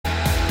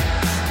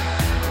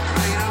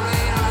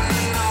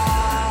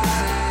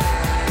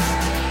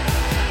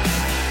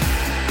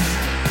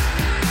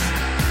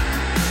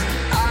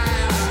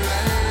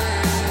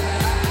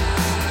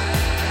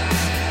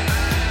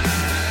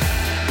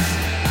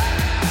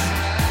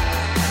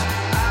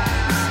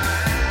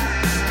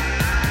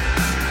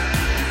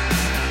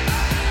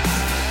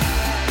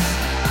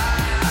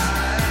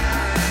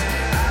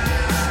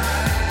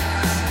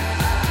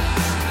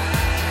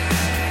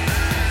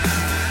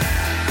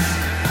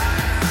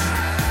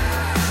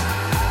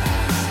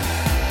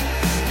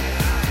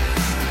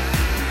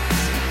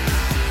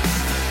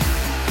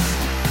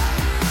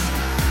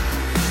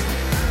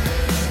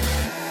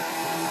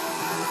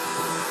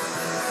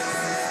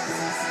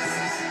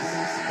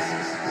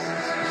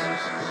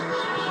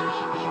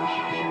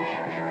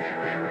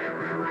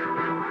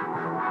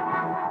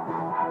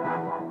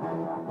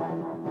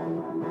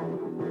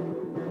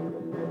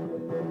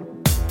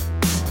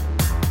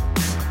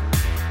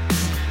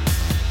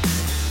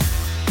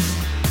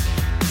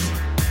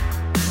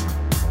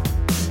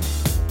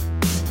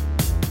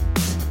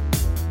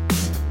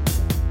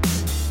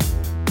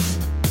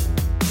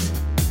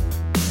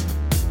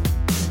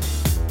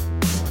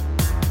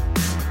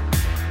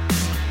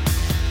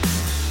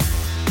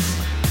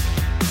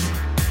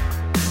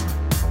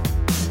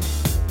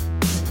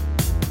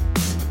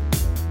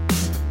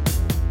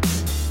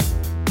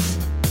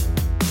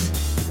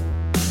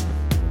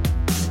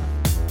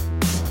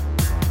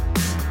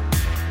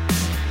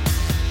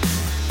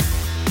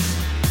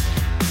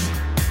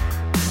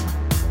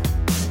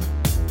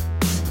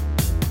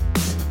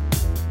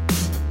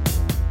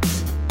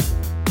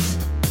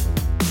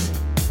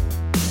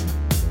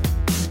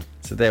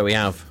there we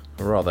have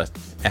a rather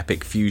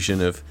epic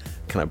fusion of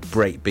kind of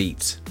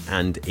breakbeat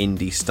and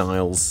indie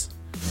styles.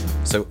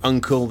 So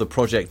Uncle, the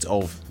project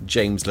of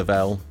James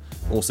Lavelle,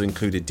 also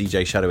included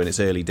DJ Shadow in its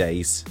early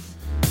days.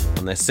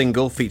 And their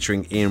single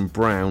featuring Ian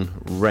Brown,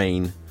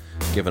 Rain,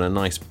 given a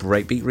nice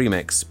breakbeat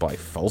remix by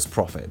False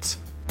Prophet.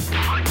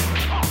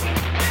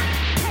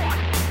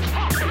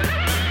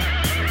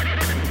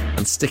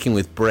 And sticking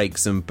with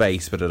breaks and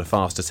bass but at a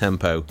faster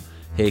tempo,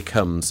 here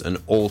comes an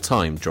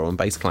all-time drum and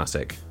bass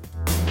classic.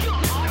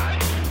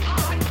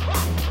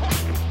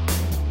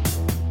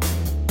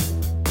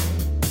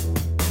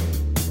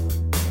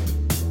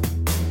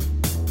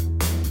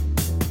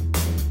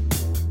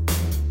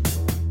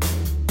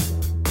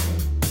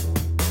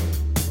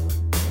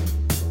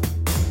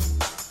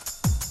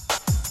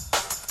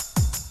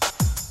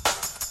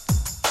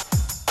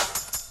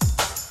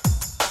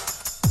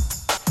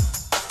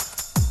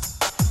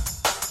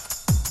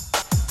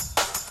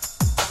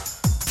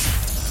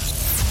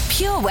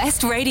 Pure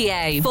West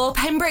Radio for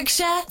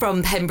Pembrokeshire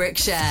from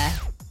Pembrokeshire.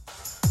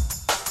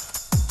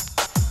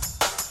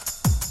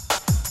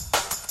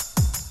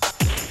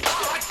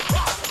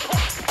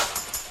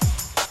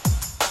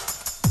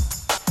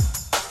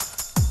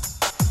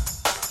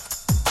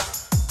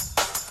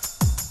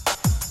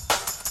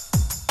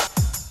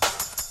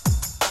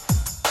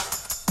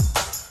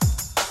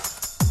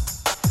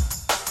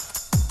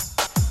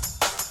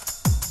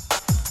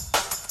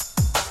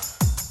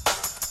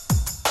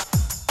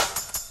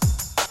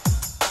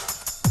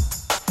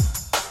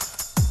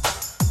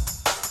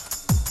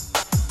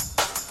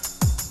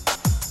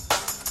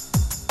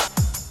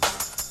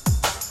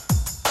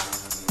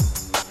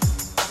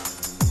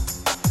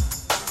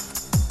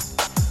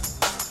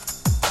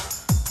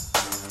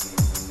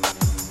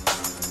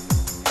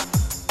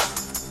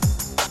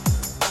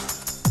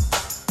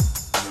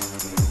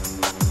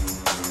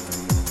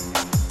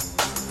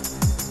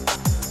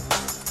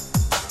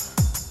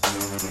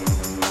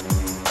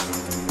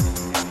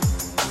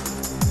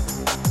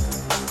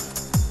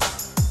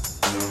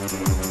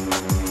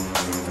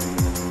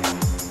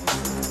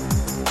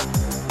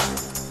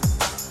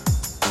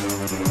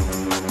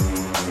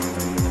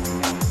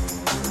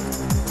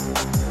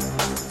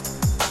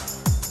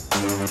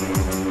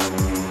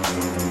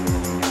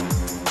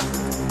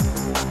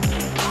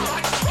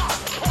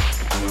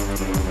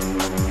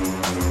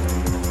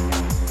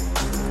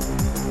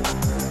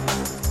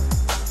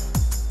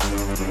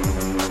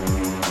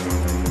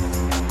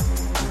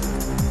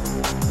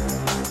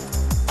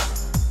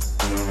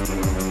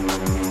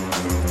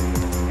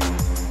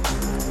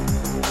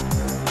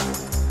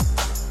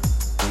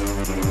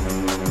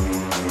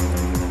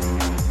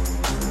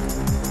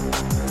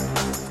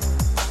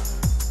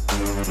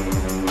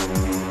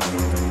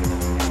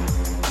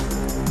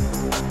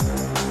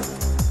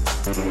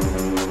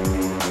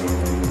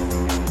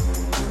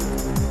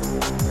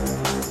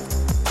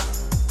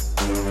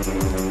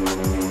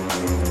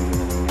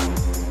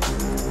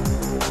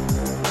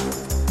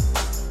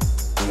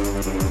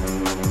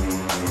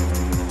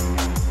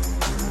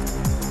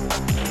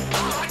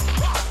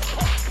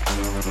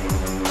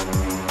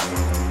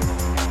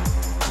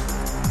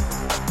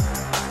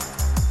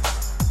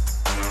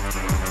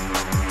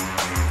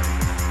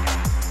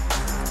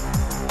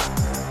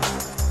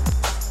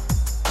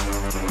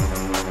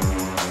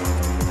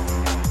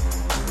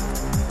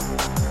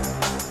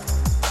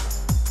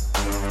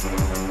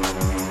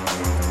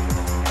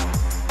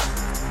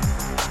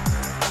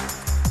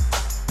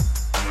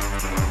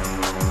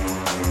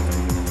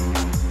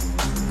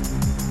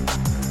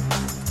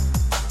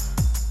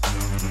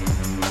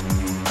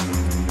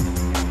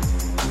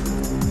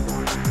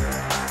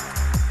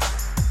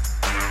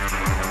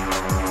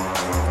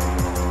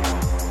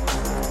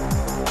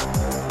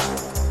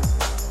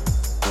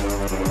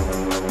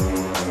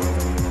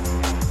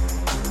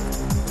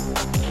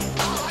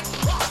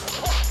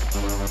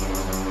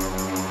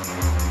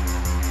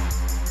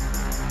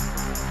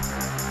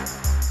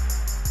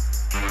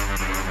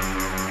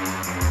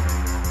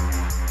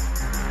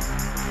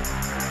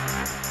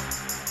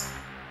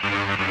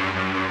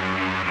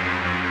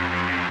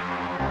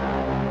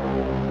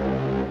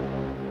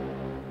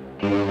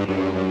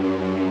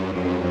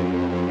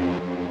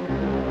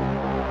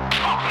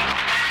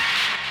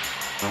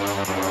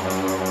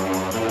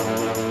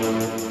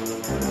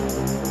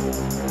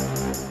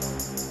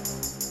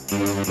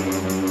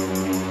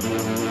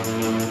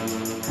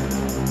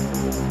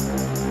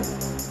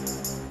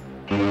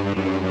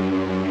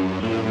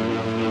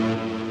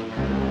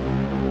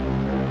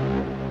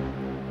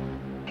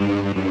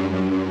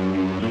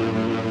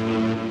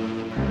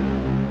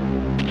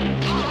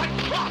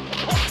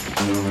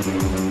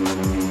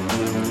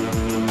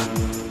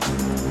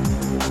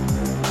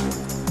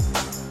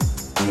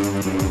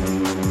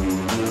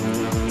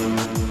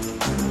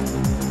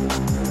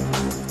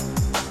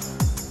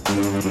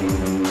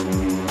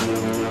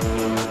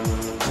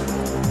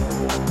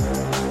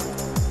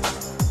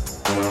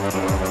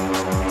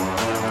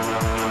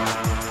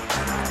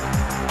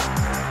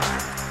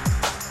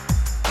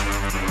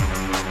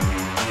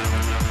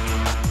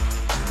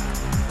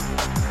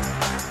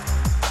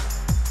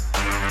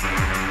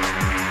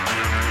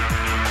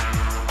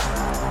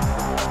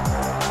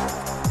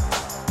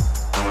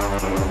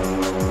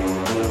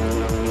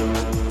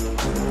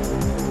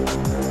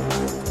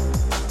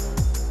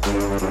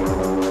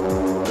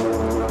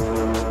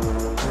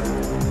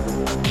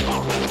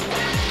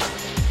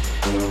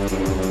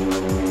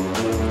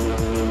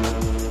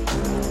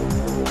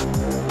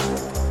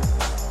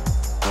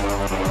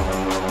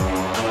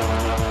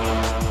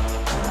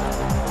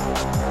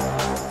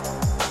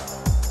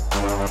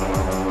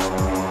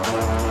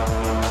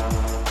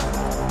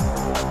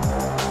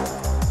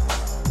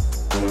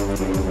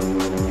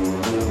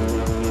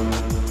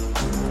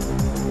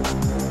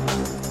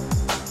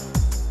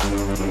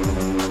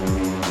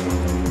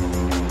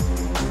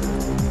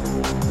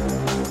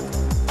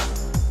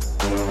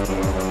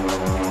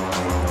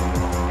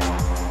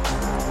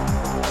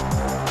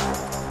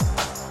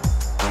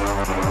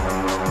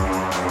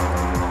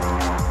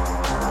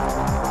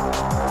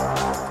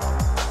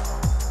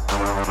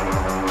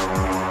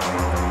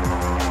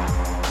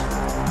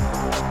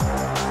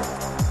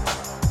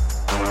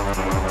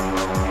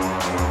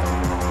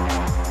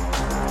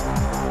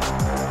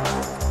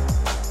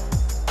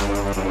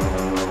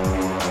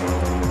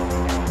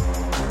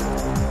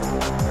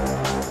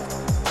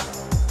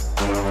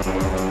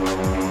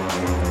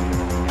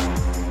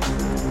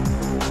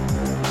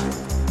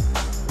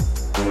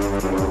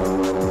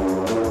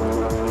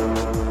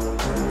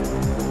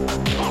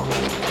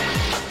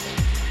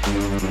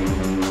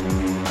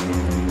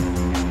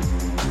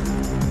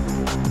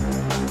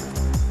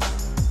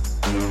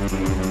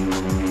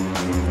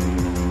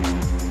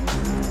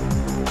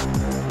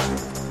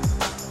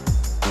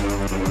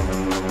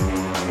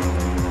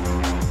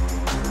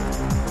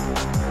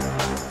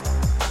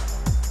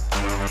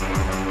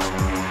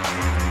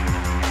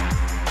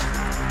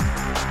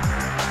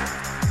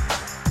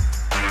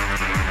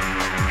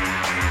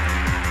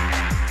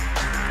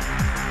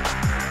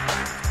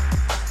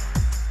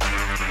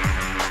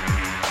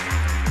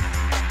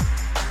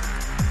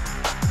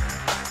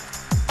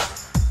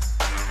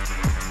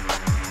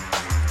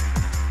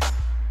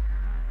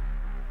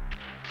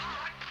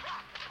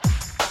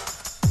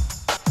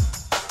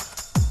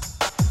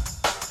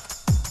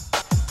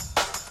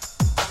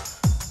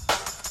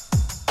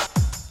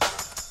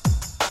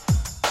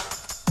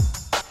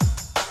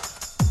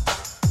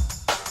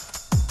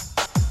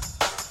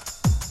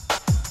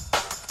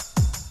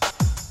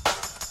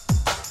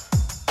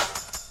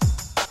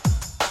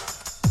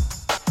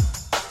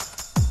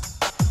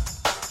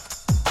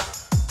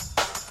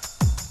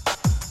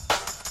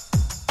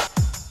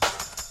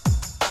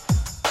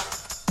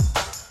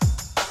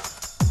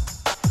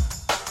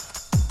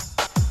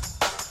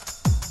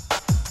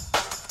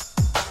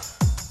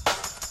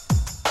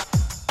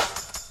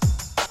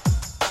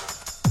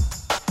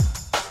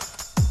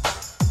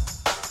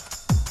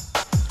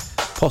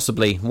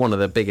 Possibly one of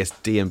the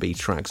biggest D&B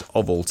tracks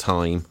of all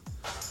time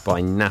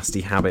by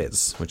Nasty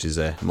Habits, which is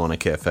a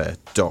moniker for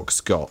Doc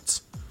Scott.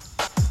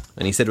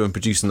 And he said when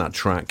producing that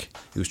track,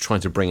 he was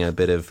trying to bring a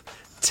bit of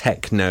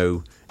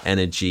techno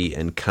energy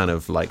and kind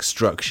of like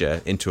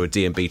structure into a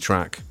D&B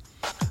track.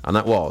 And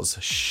that was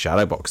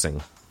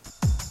Shadowboxing.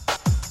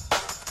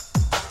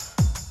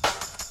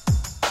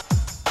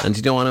 And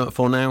you know what I know it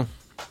for now?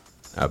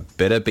 A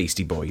bit of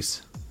Beastie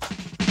Boys.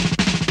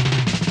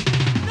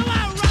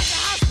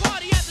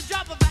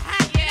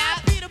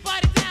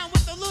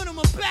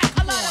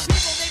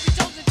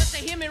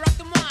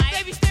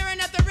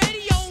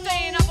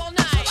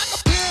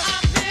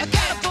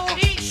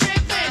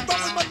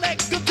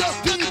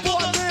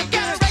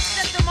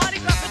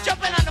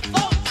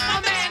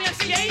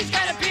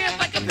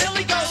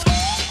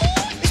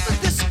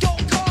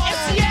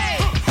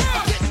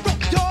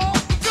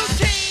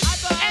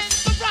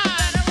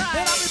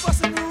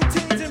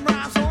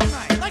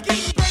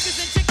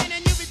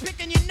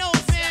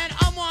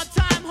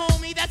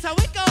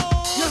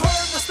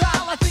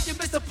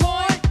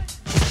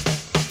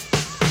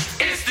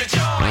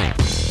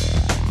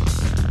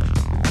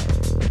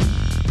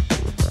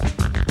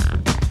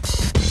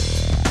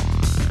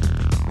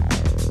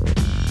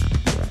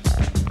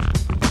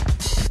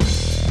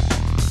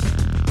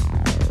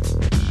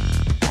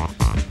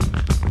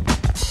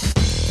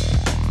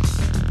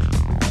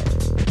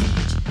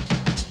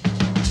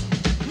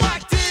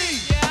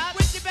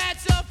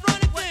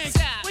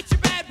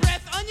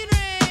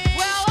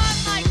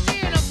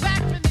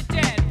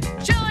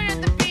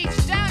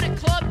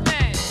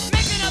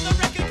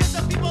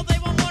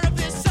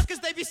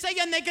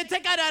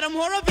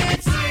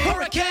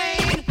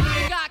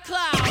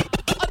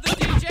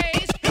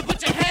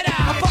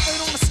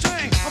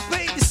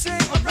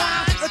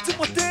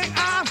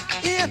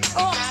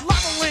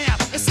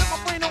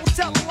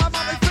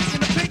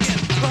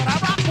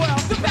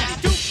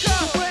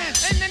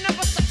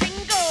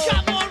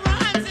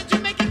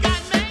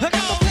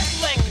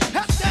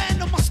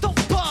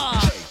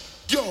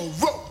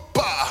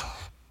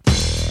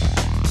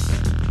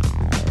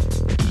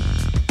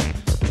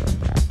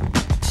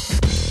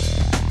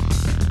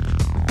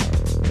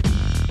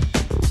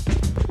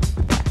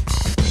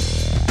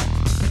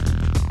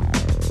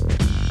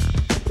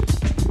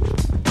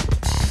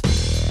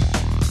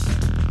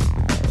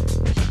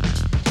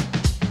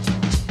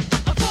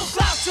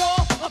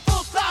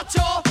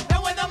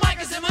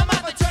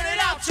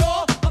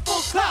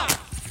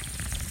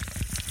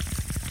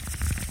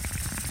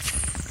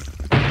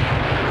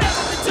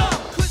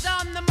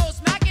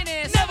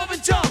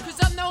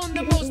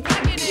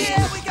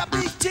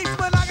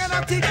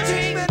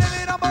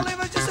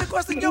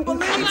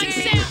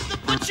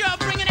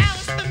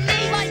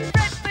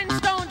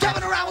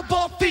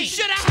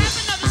 Should I have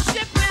another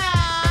sip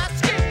now?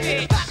 Skip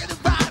it. Back of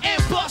the ride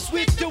and bust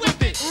with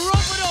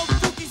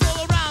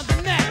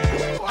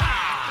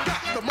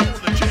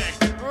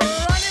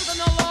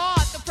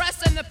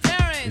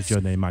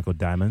Michael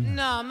Diamond.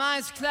 No,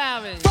 mine's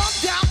Clarence.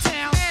 From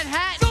downtown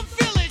Manhattan, some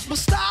village. My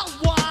style's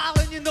wild,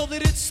 and you know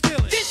that it's still.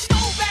 This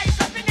snowbag's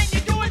something that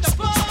you're doing the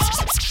ball.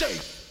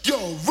 Shake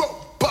your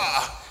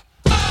robot.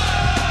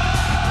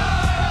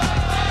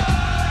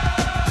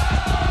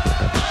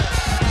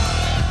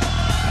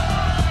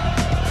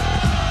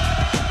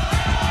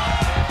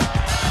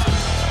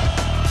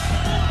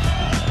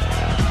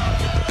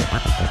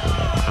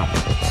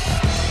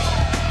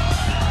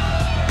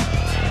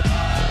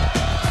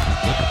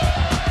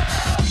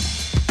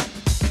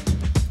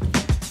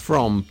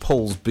 From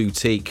Paul's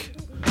Boutique,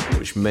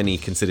 which many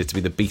consider to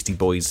be the Beastie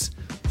Boys'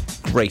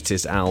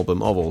 greatest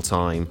album of all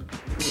time.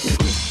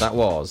 That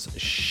was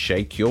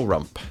Shake Your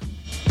Rump.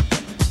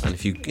 And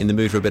if you're in the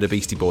mood for a bit of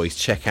Beastie Boys,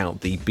 check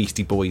out the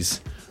Beastie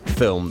Boys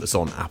film that's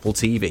on Apple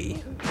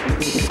TV.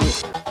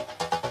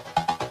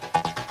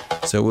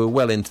 So we're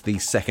well into the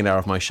second hour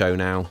of my show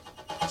now,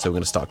 so we're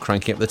going to start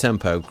cranking up the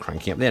tempo,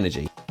 cranking up the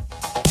energy.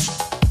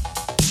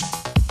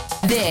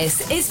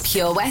 This is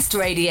Pure West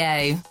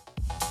Radio.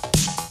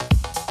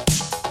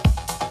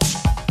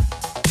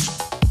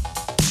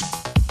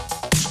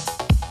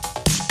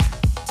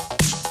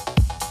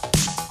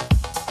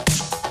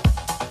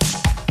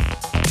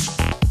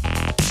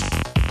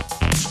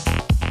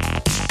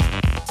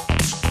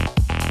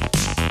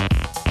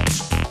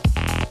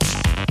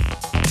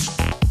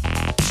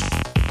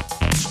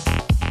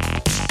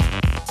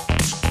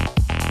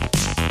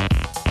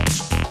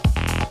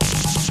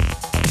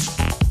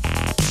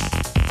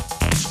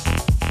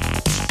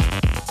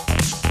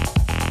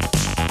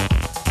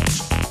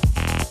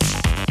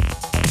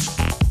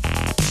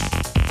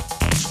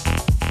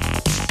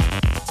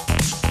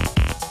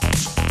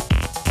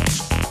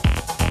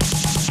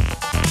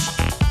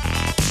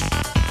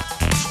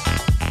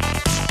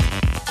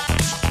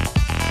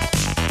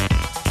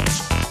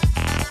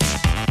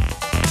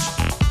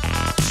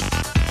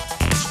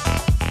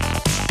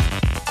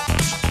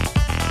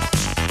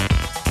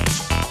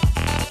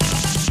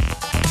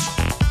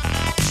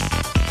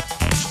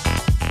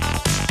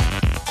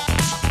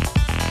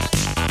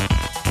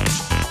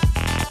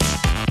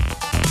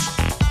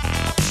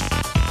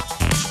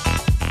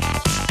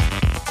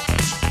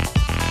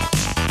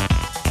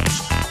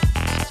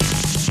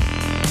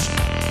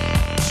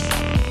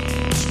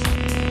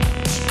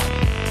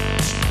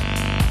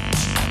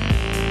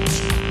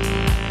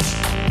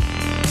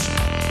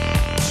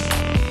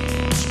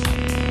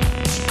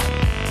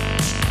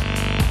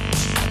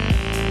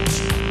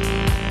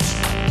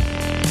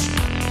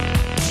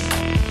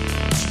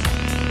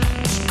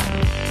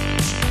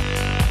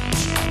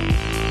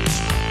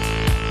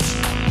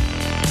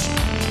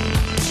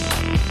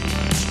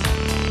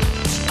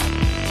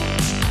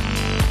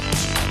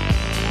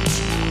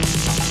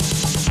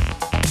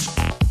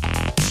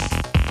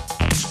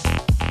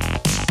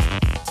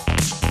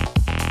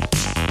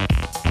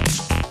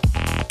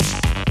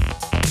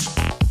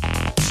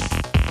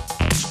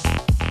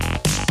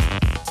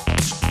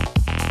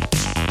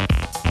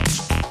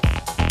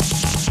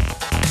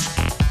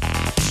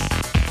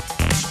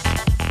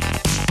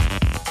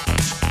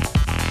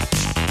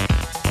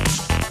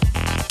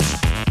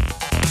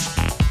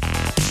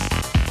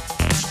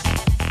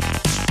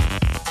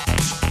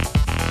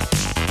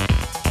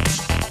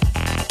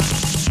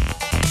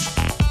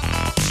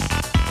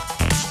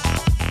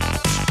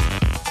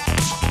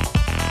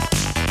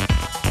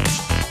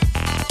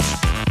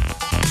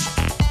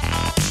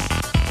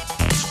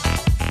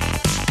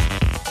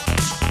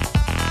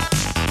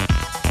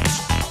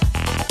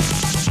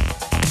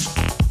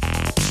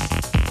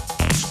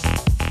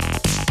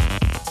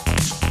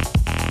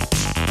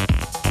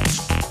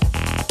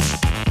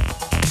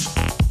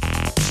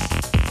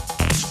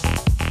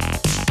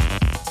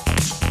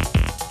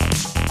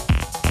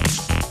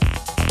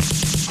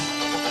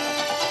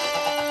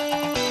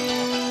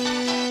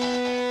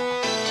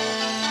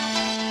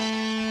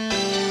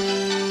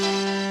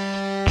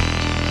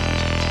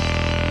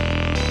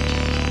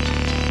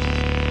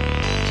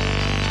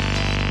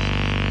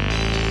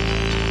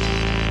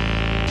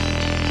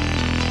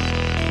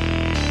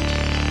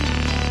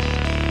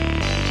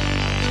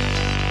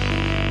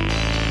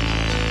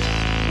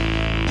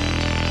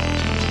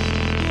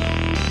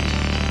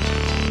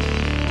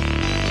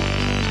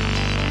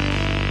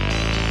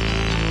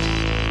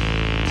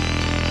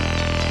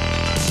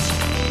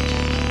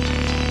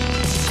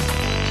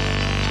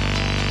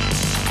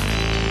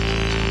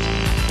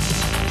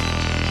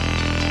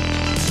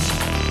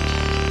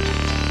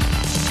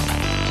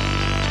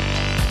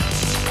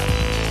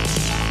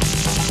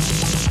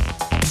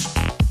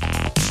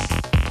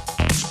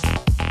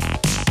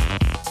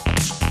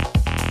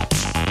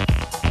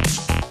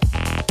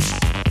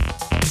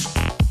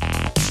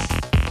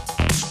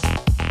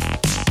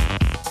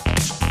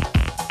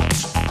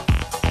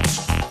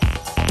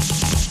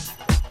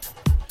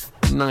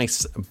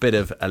 Nice bit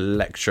of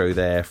electro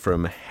there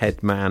from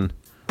Headman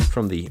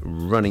from the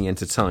Running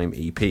Into Time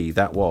EP.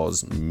 That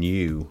was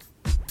new.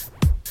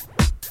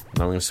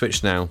 Now I'm going to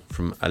switch now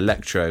from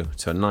electro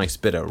to a nice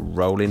bit of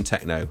rolling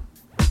techno.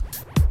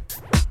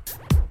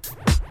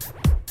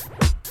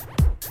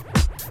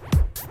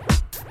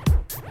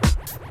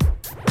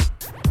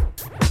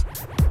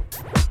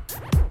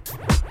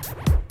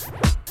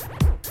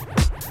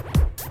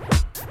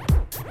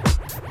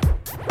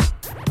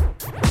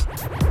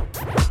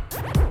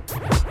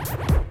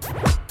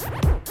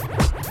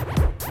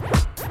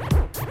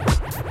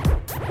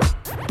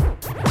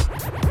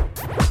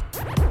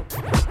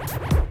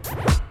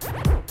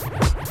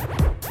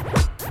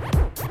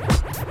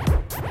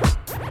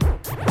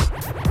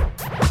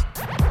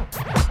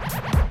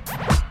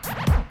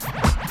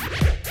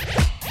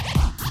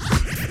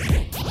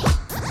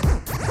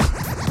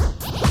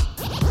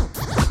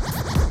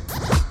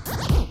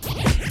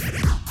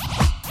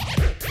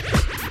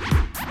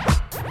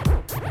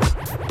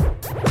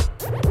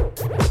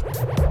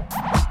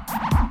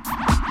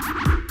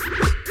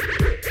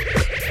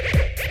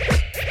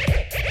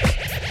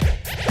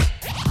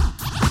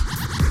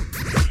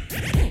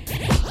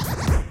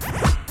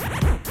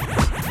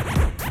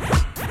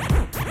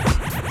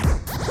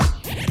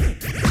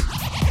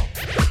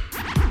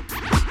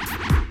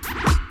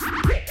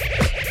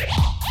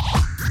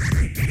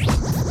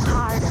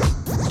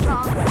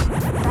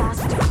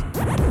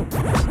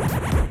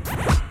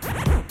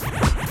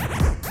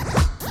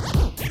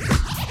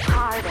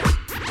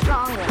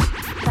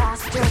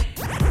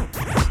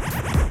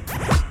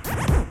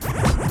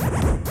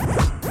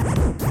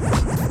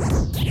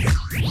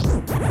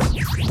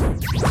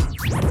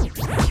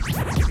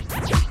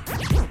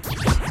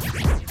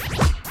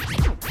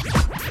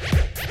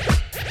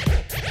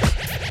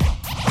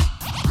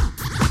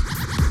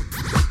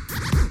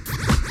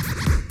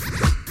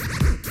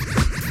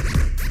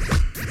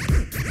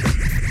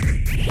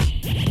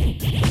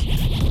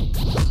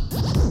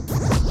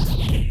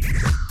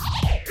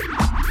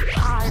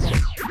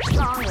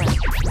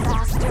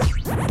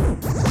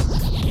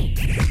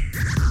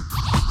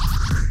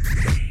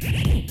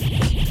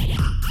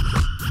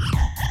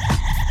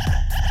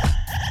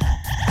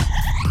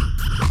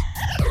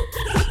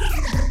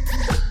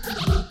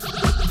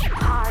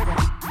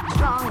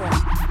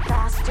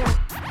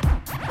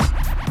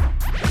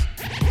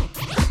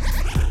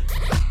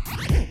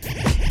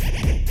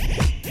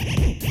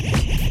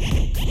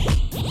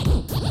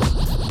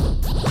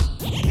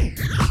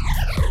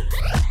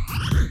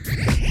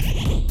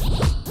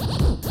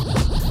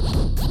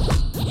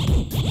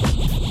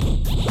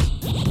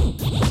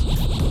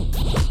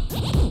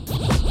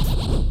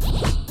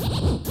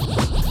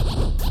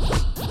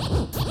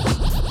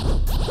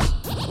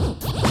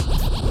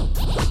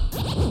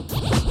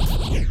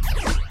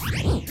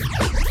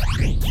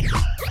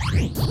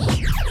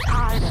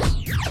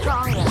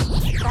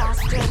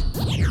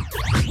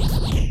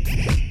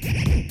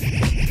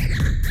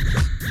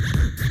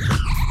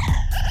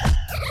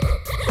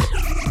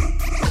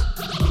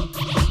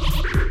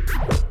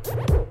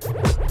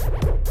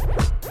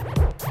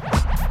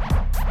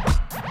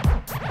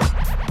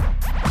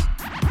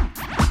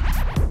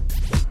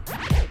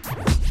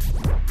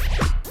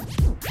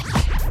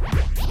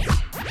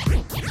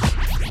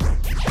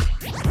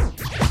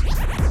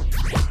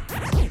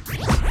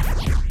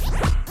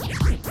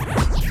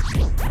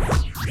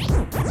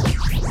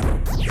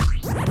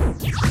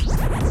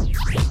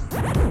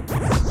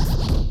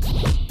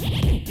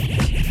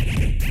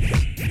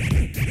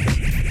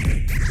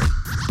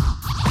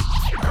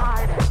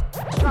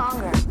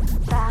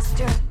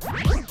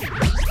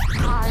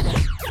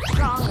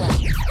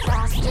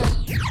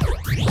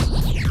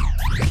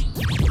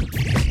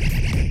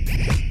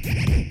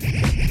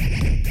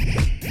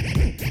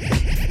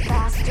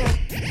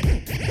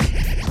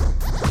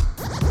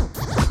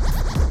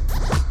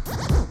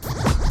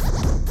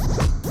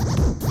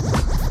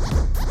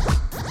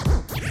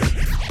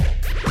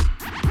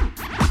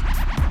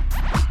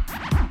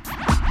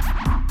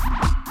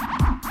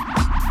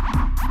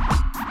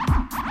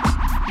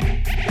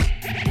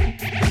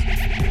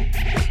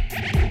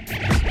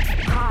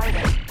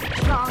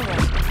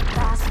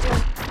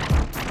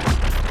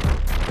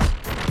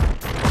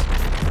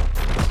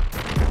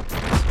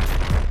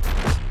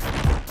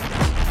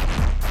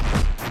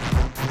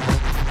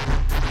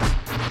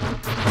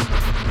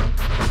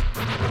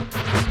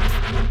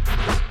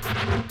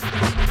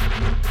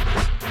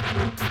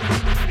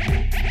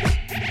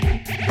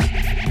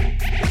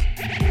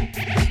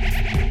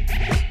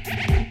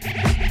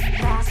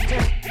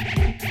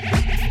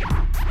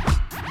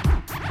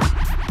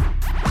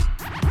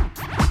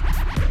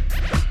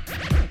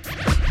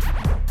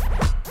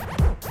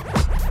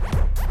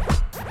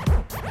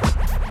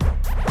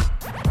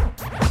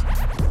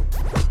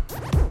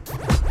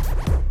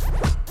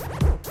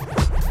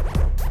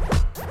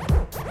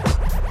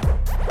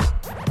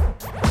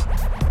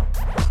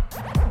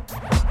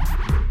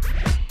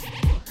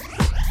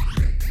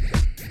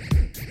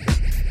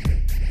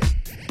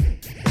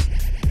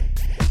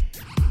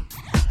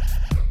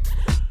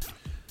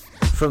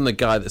 from the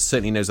guy that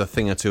certainly knows a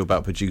thing or two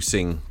about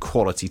producing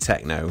quality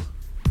techno.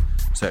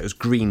 So it was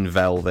Green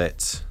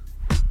Velvet,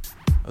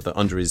 went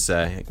under his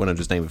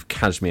name of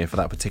Cashmere for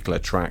that particular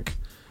track,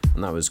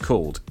 and that was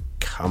called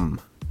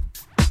Come.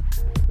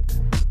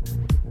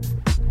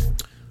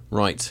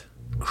 Right,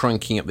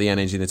 cranking up the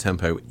energy and the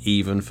tempo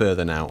even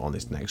further now on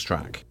this next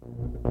track.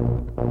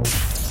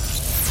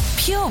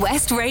 Pure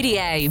West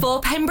Radio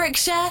for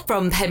Pembrokeshire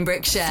from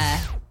Pembrokeshire.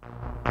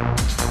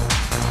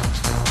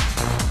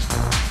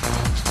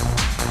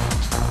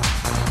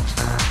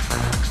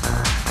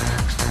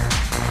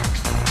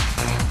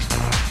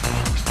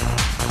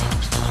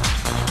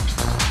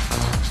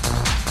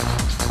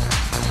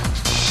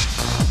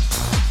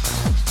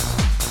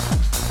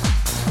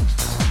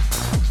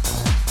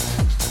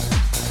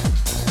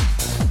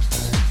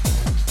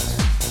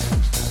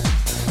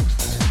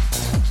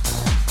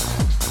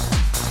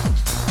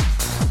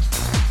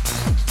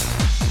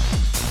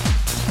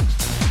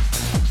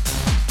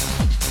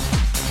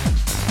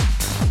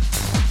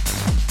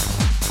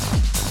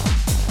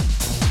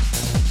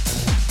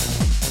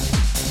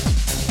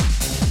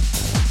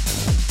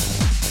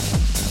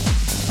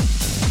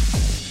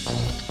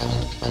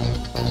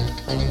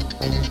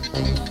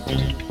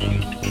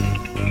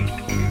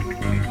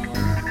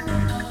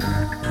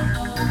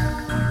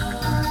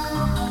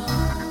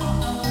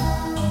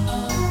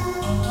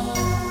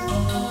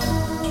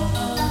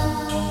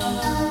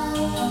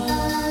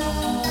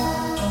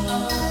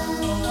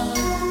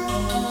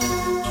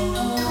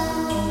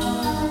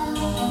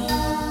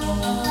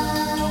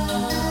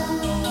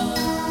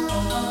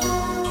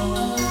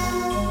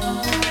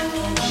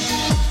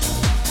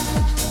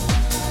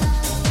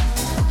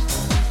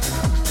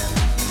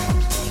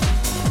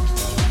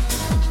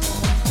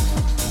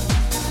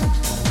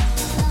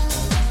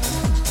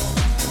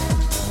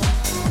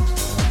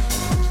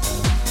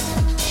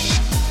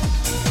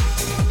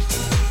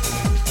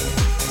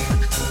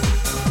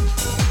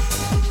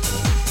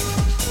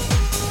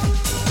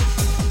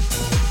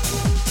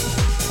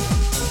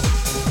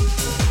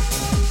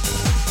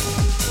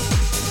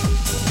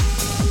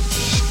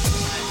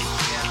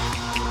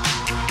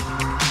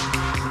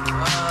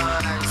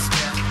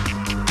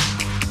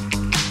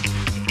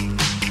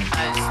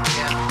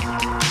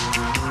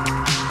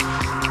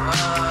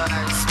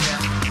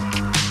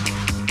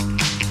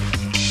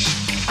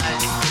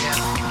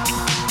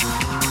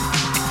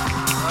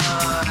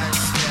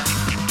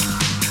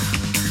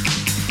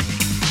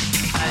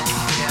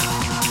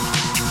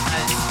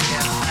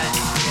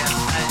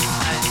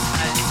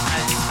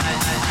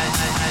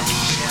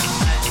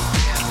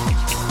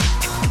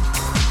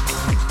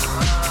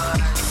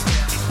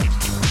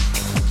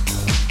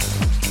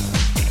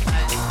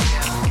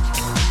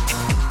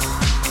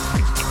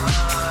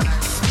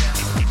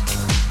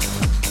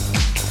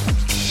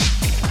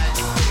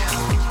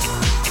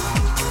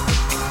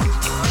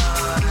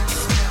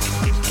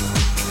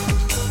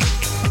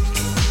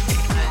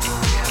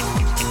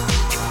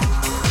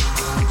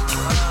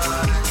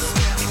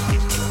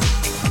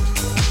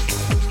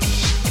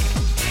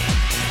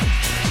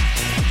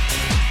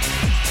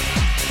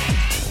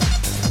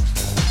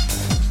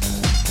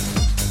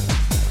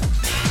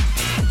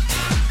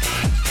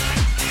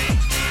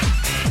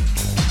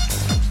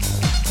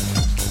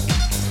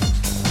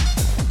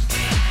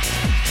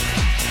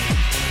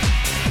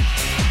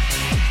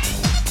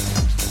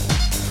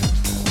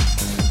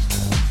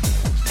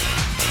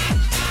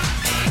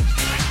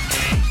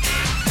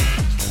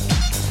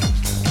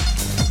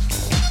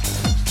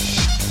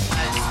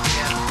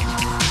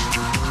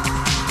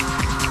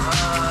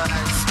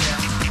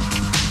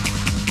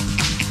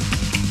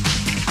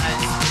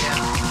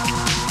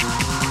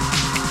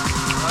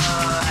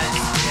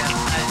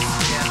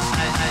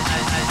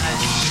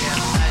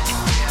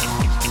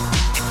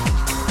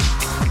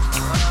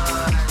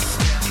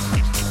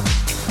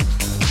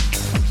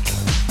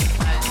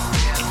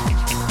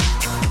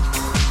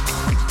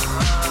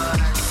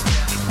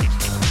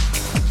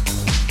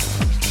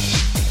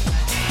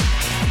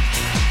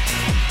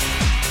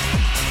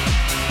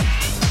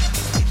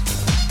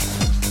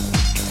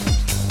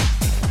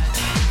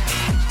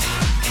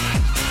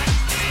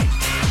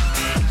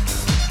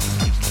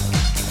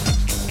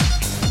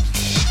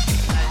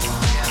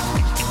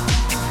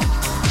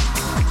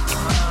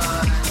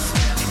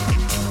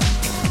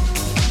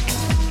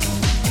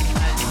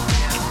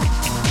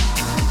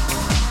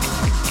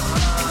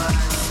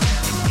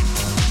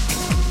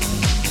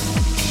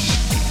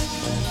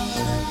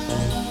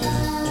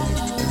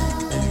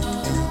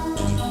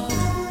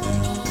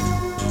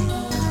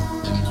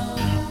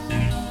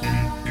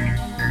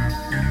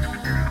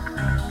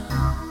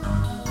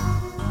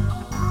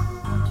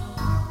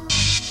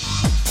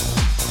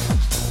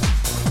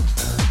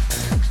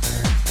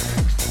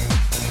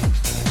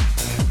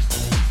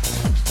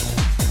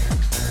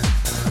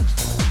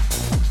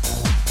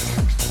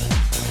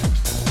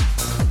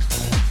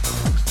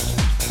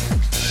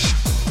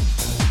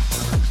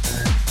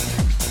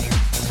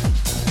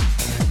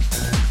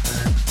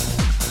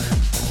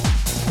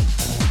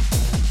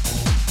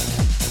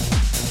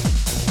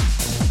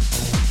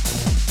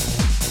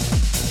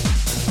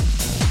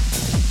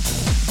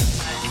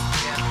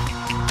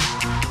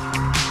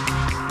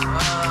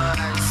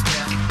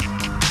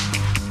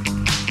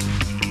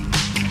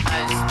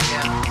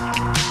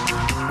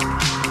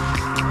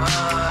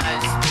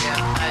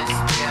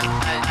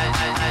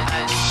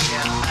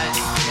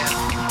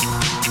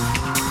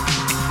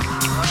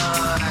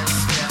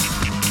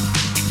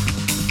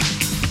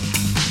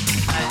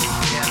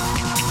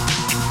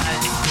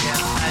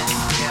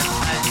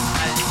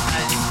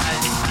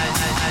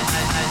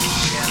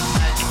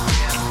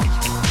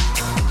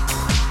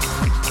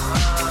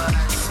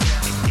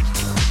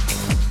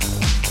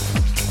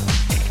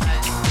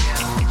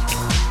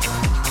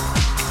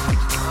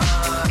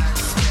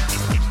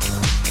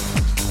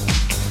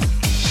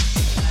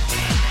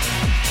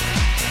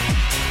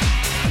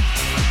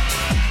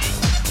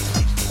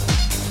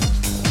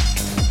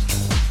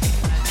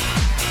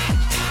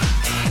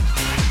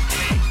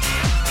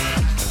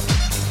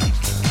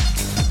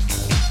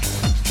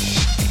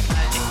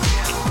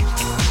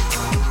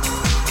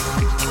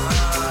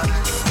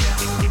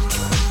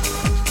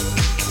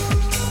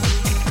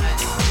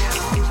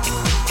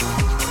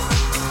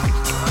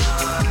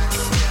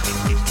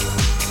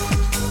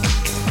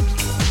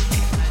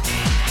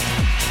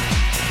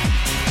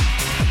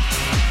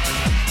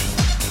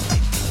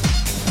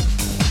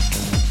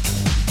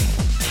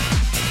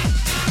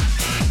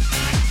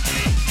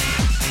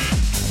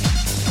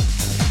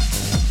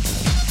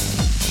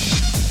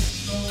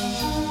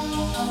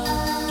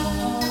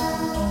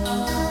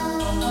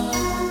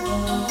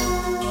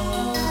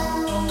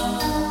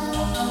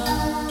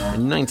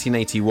 In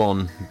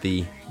 1981,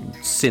 the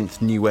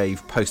synth new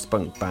wave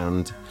post-punk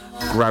band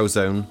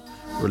Growzone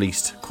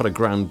released quite a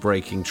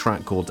groundbreaking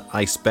track called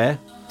Ice Bear.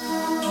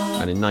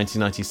 And in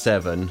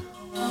 1997,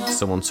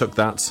 someone took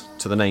that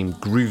to the name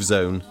Groove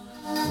Zone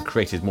and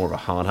created more of a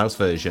hard house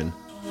version.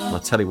 And I'll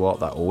tell you what,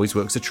 that always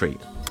works a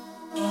treat.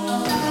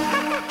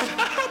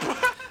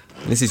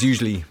 This is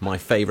usually my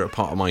favourite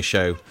part of my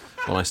show,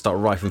 when I start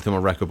rifling through my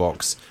record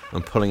box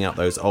and pulling out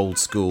those old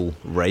school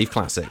rave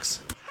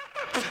classics.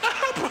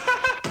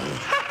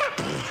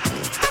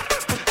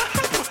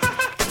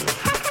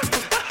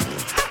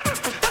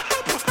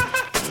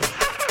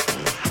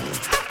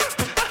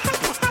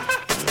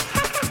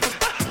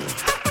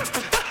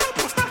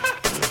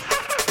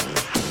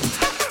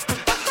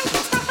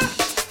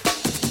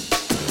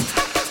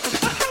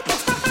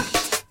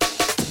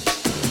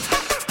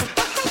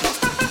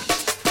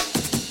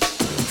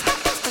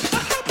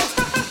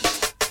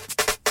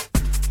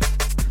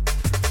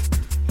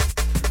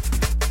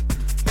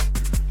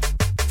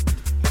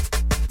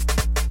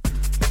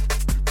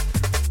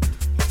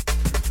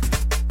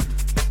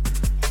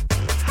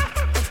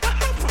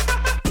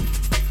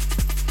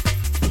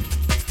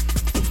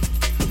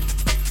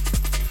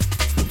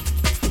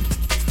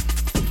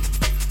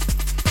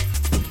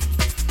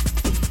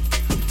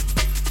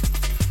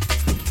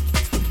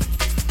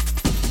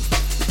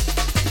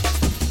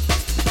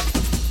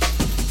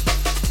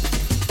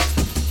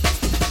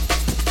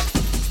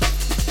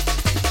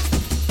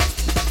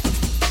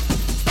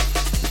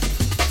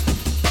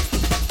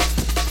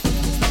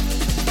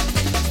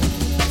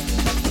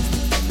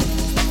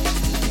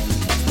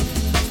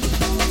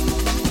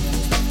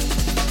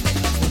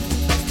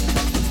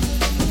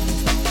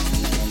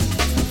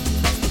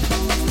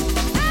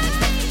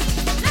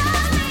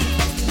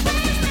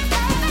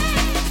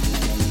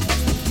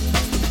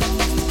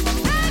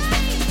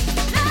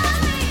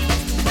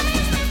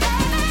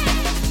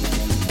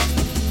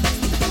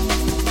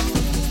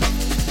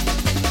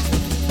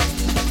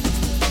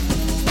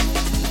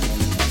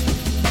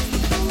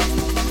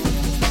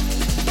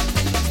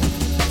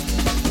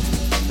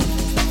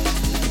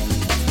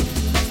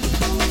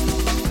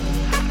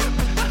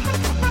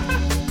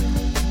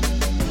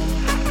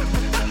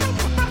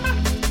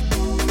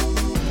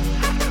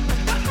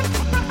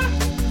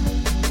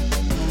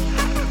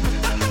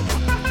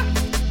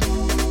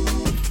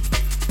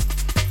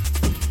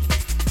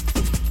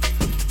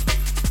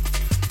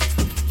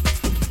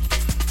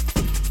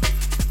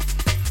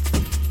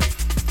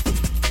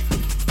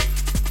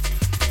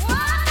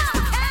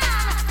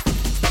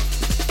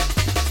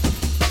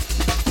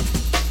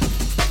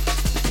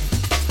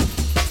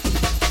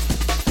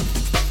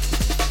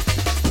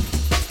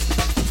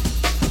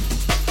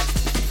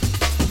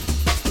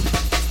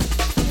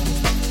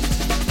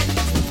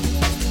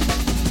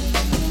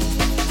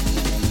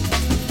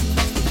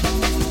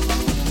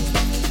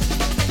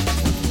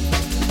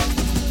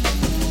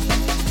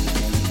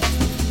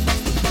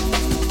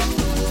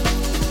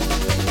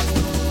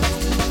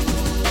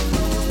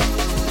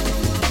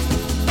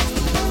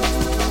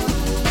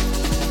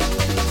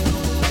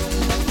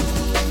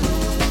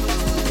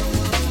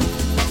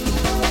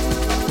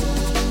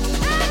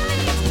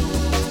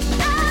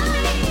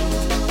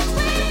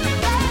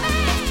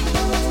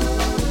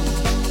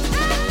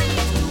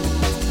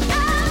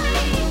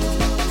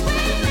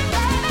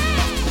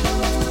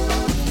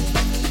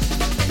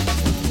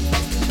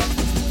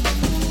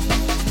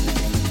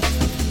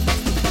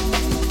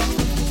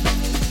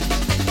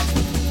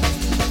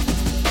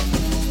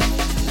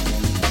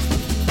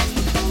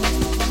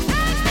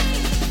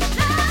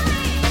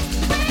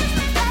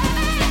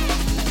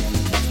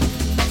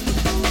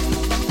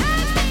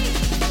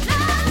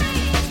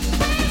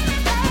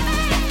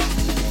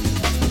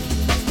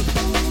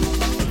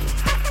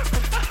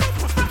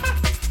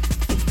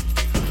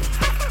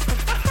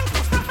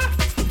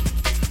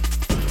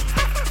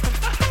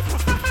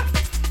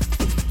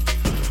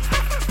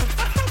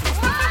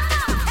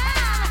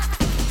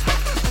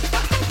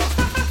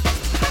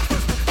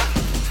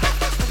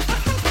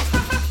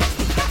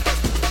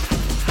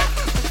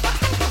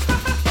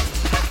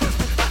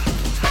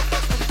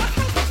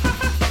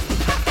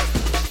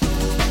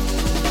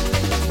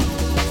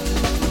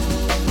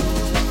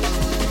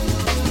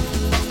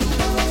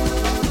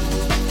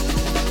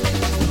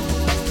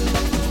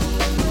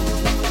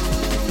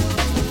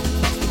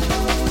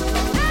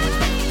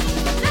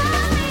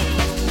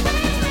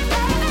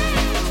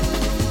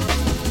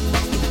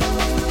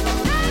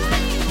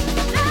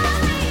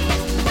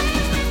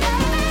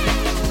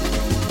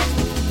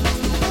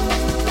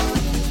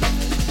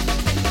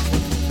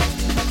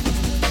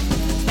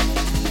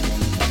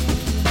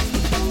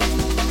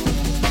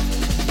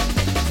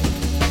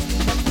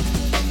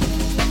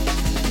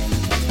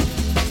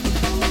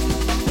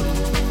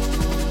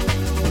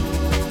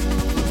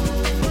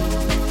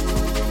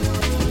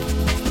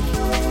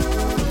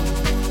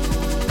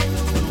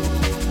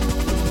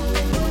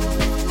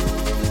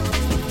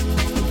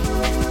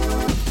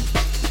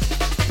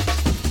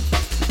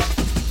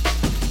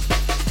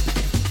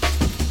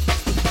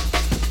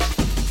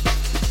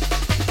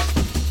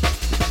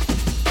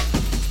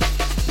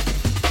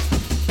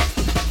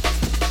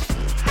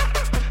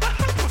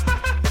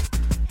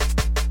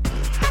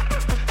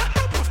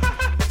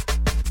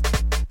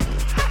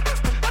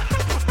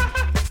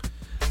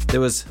 There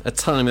was a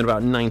time in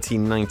about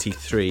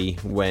 1993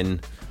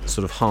 when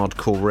sort of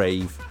hardcore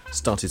rave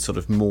started sort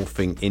of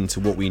morphing into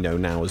what we know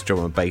now as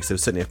drum and bass. There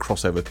was certainly a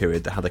crossover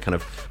period that had the kind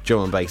of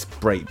drum and bass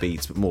break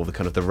beats, but more of the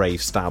kind of the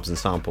rave stabs and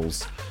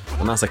samples.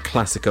 And that's a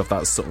classic of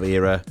that sort of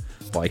era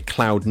by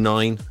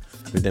Cloud9,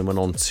 who then went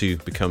on to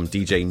become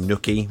DJ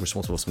Nookie,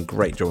 responsible for some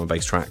great drum and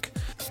bass track.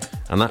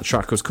 And that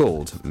track was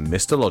called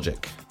Mr.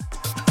 Logic.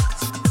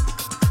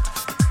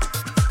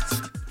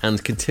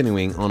 And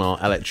continuing on our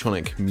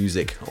electronic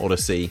music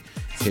odyssey,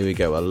 here we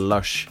go, a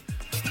lush,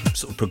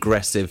 sort of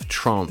progressive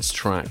trance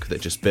track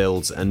that just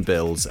builds and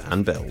builds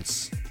and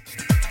builds.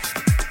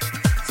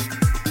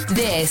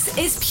 This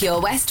is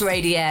Pure West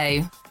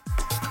Radio.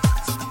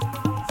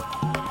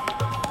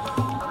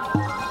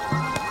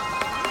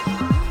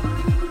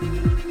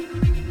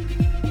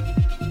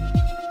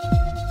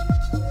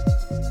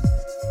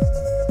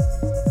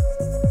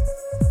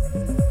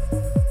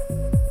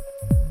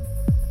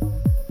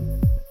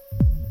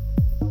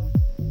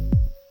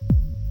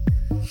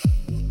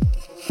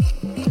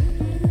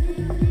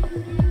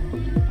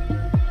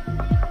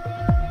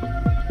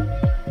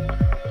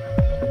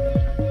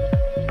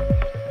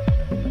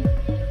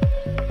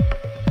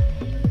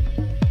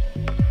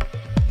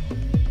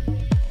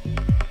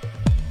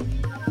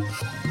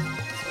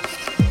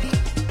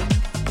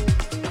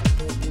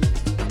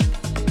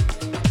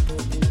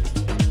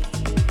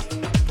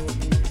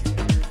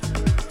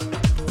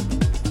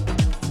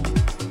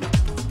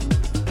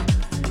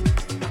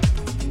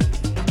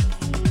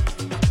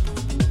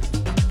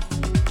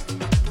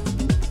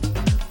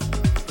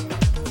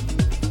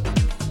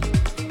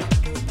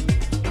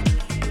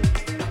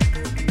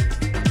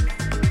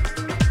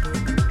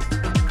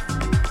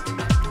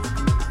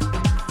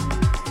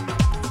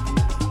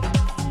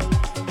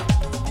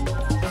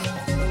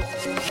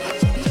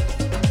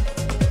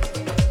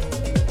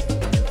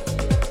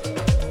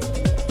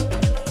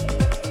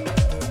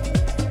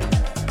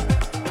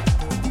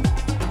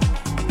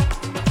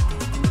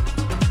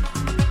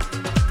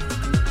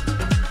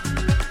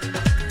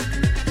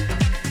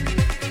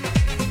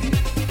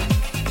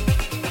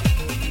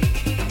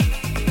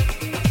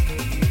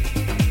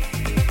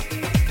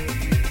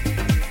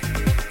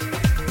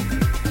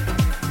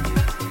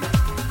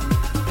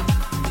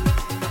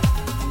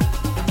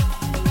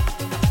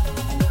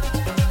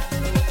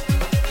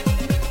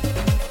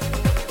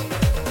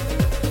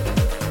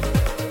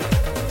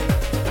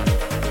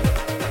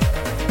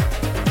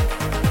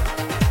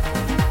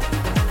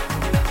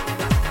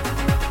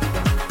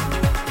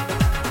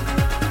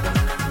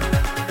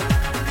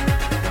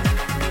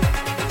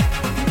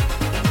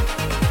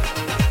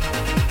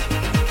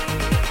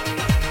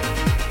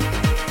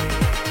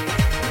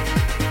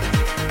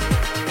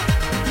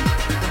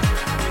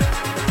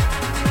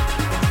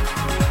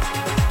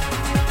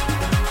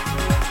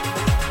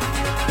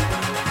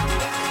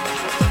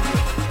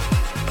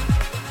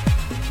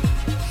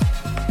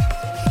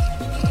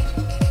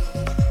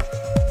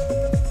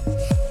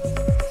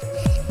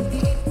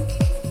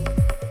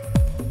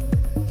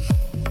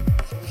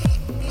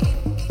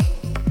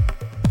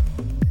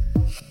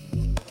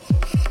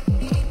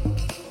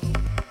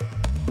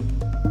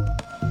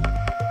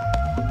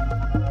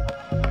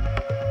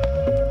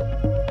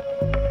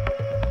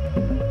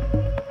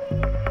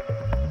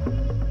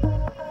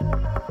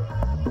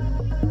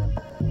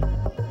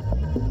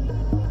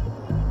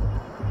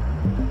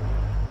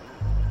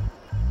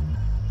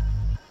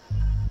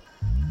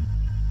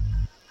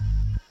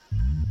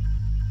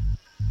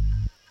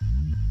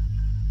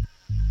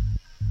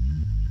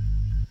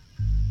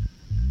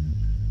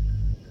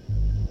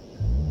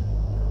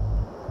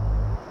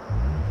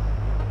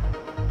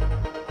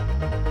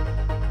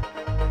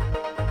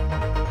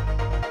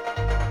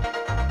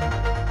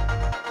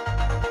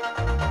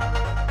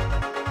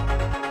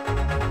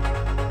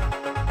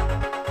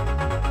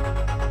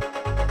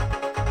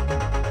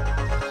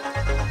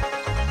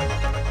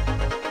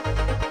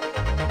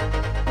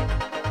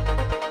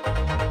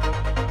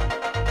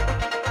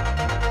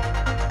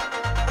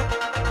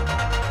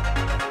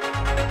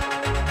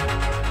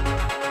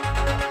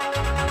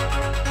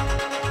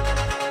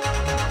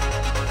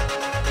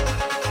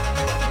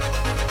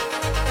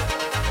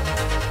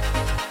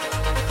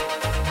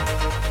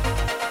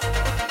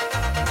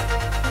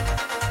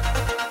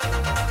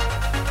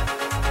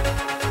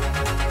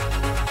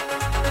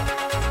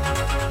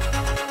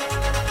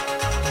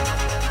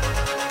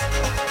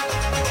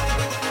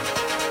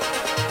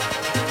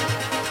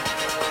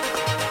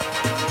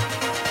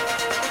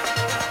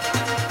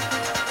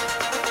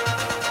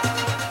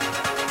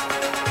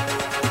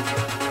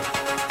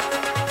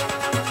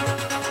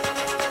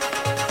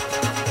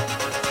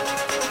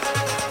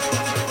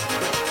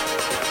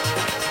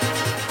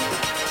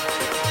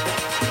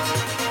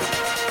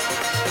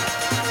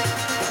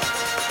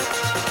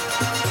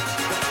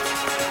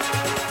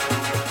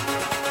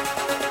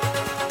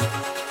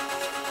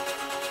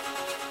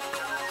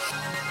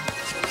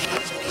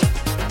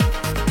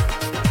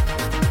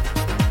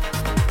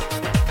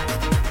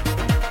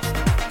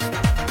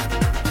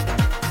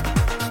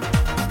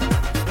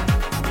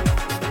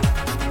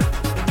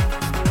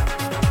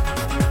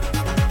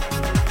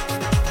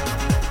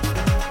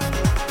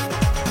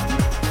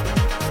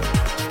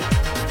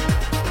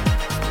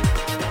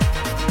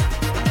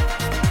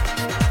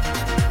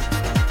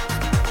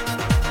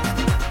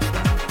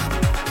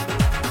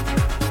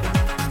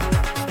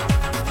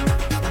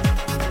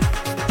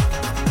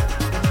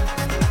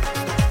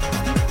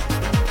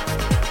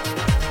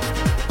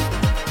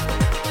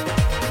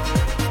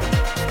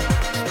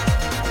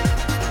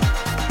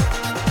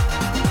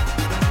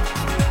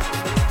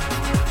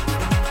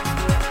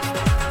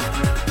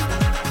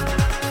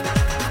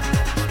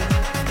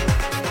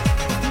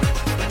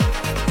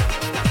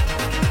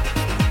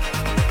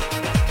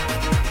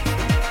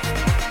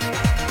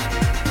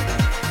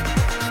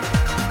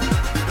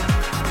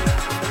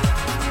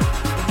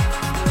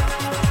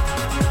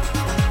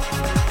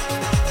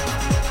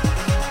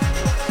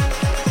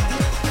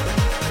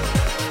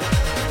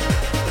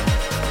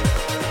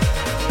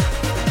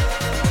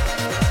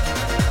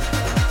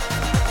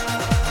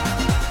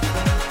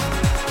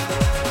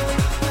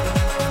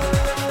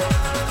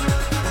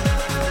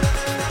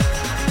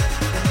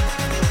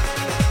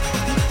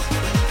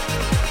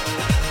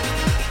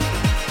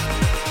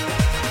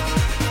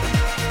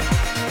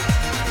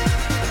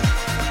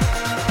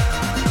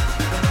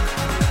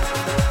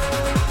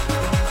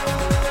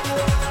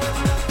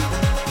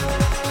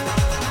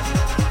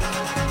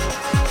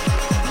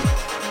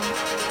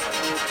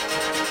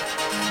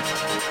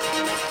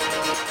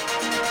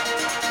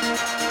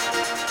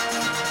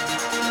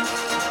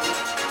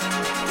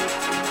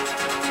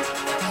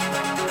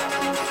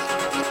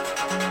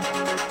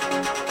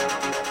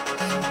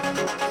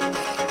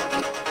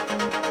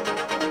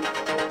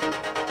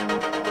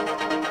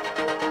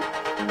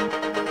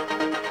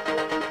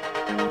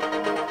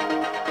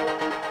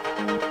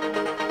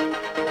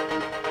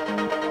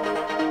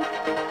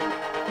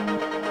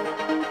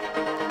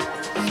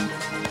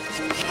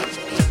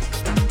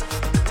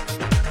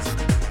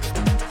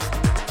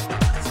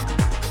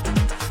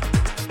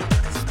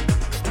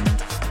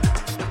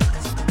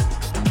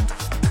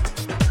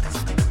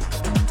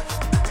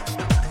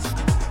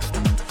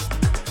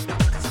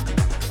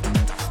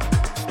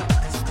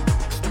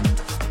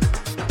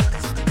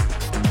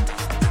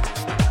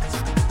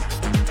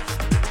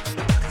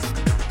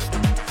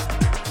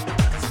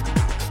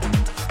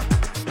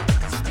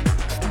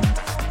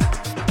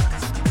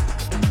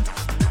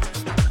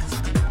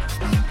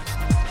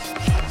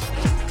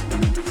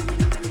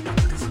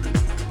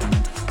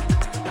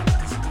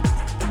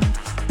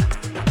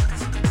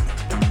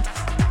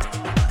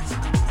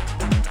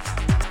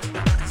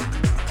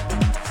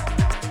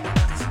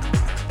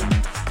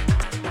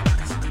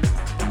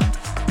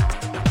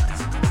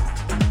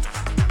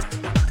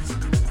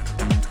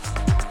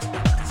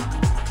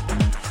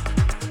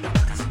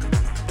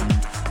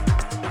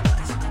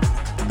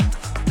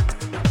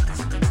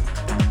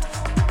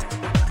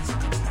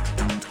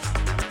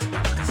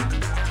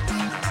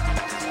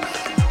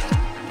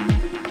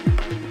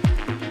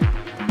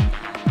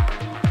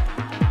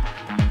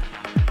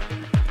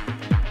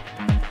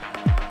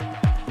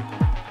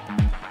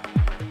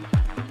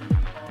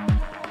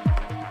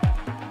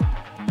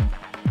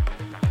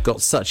 Got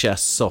such a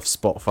soft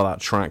spot for that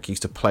track.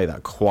 Used to play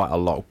that quite a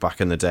lot back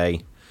in the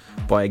day.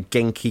 By a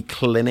Genki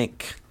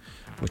Clinic,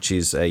 which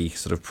is a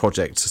sort of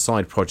project, a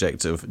side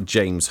project of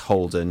James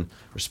Holden,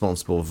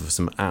 responsible for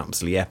some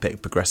absolutely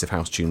epic progressive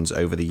house tunes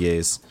over the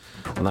years.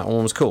 And that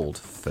one was called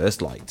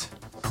First Light.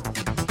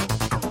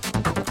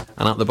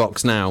 And out the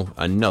box now,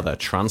 another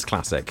trance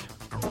classic.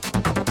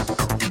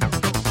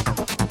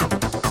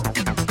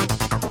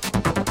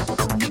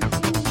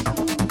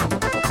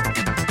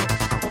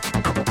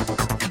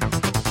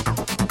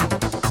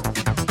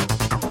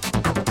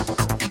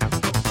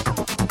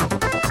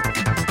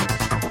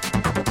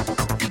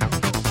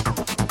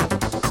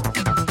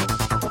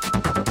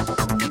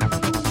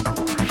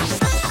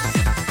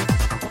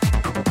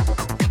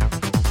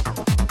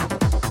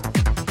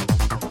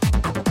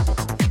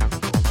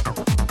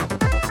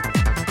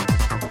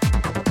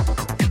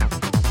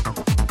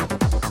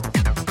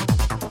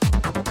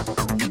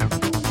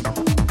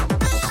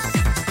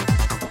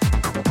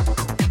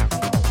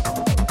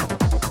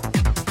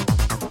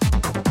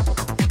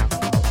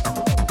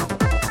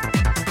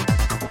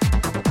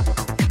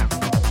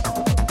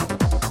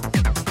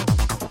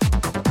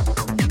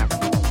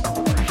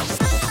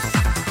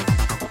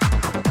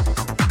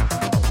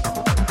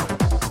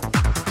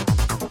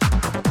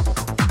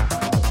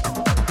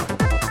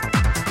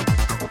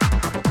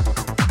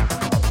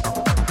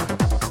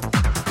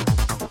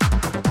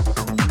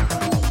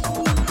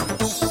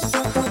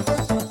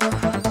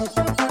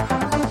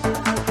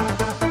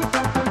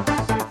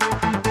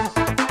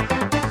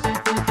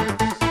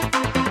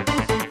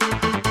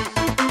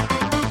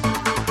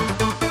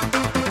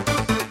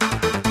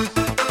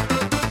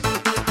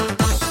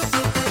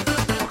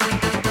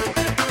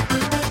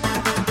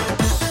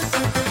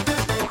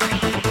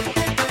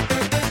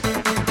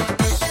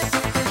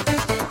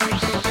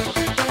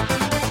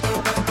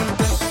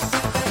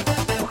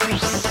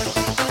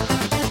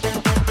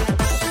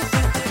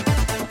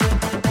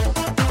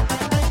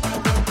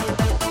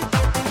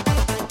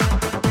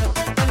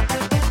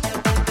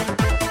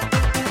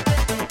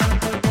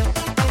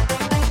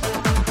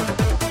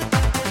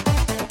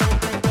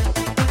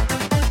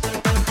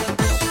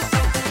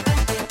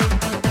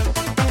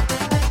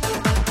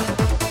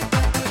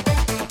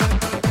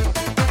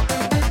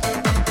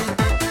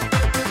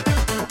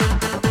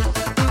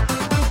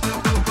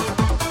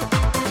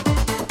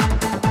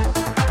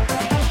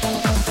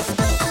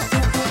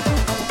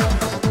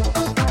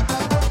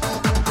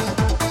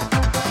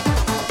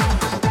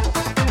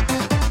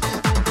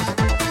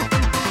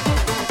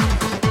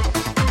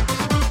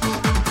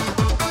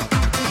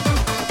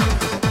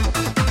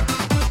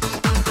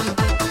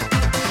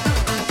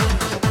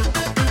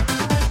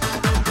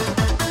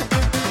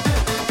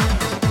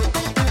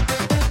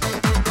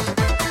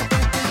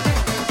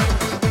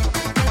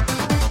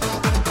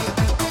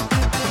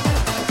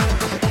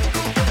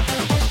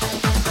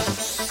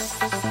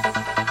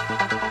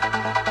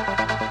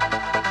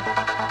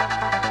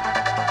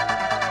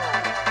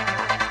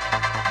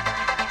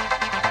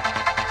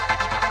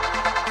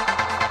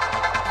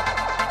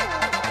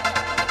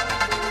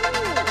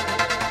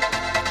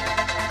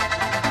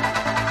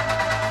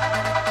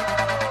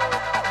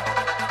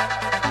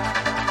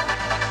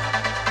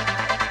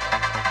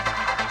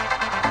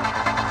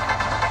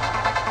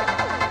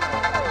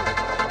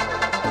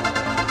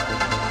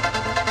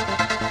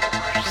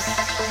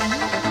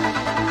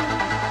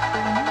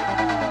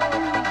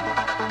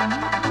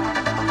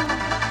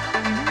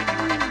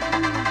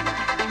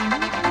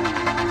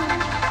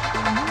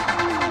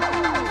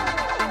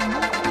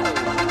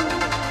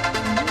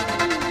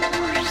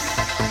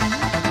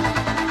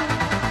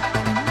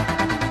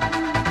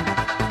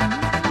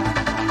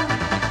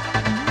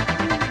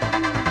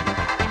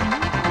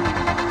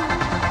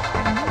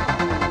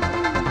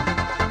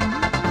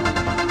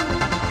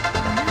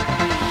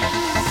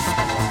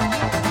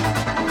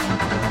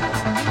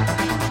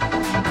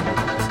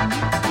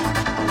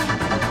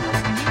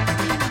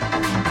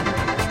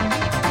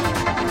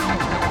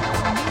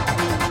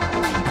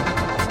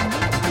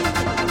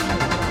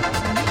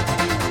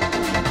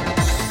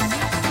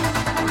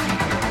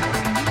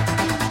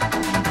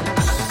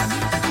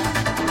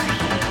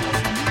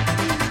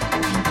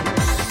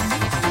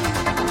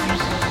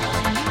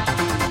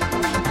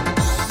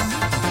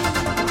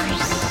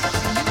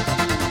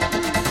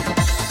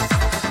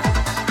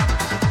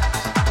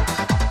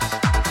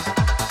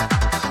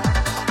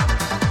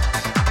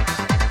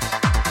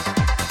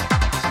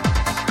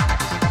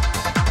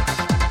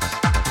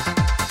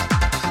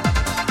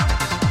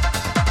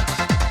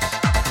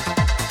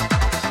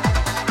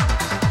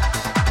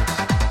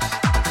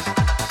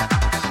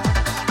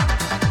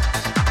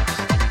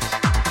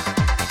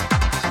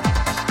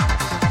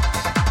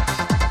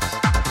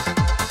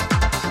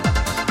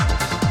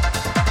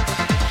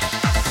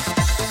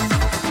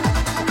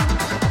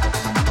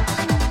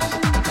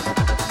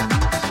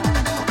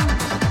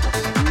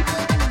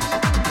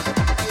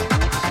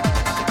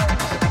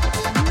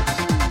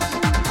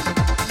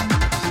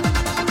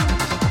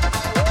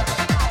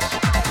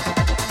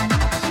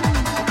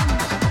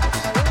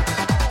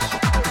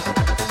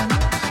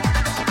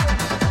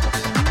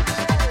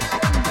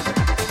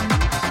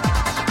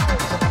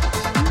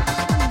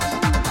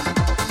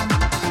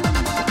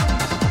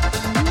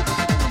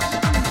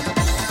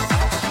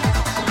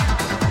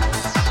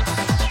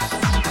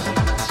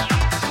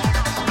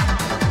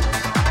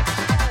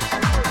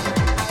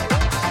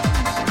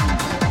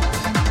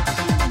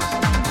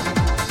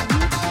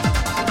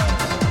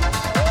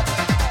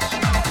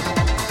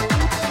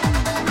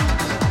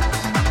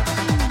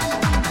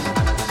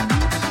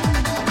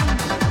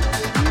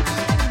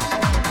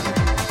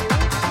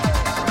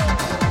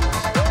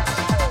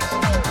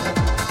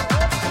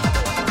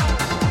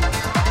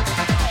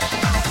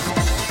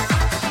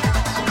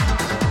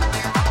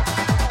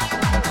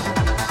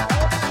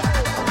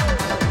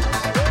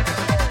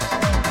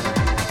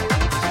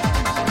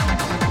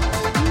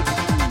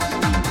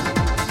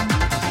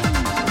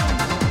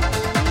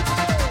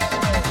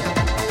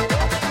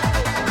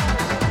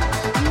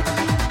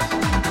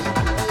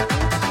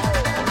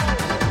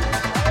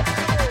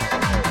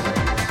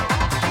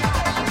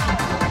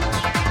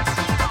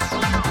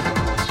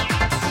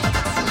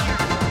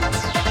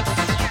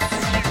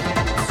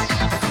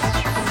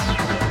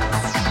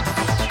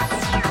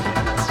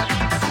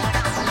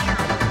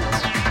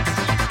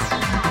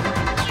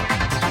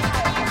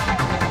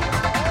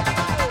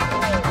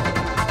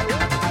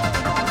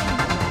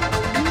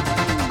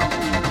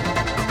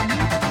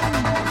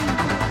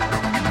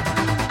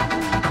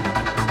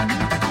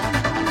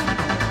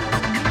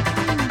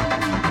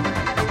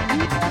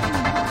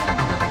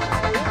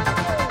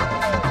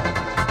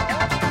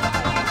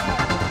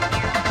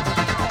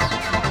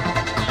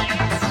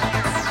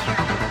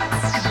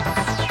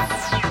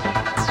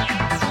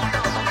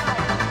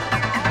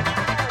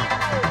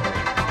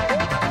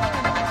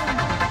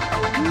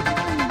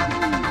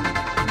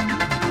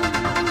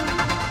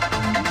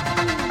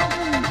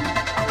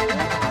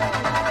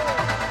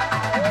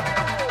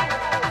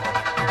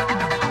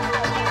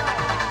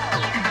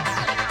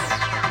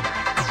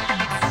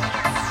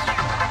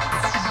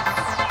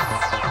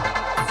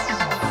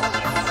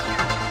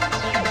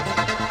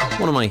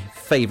 One of my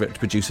favourite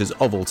producers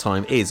of all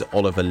time is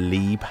Oliver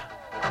Lieb.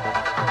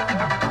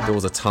 There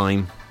was a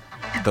time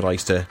that I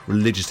used to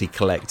religiously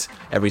collect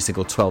every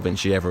single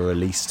 12-inch he ever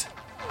released.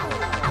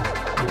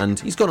 And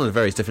he's gone under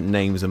various different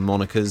names and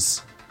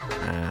monikers.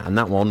 And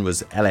that one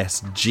was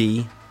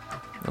LSG,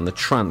 and the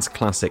trance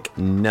classic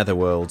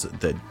Netherworld,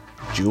 the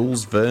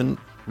Jules Verne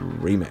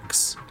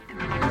remix.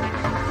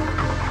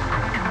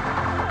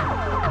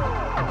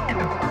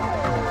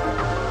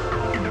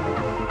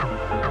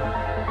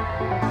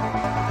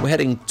 We're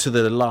heading to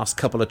the last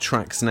couple of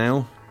tracks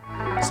now.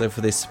 So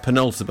for this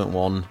penultimate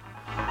one,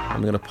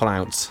 I'm going to pull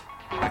out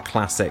a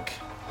classic,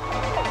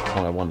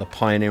 one of the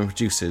pioneering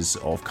producers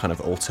of kind of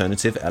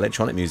alternative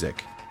electronic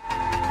music.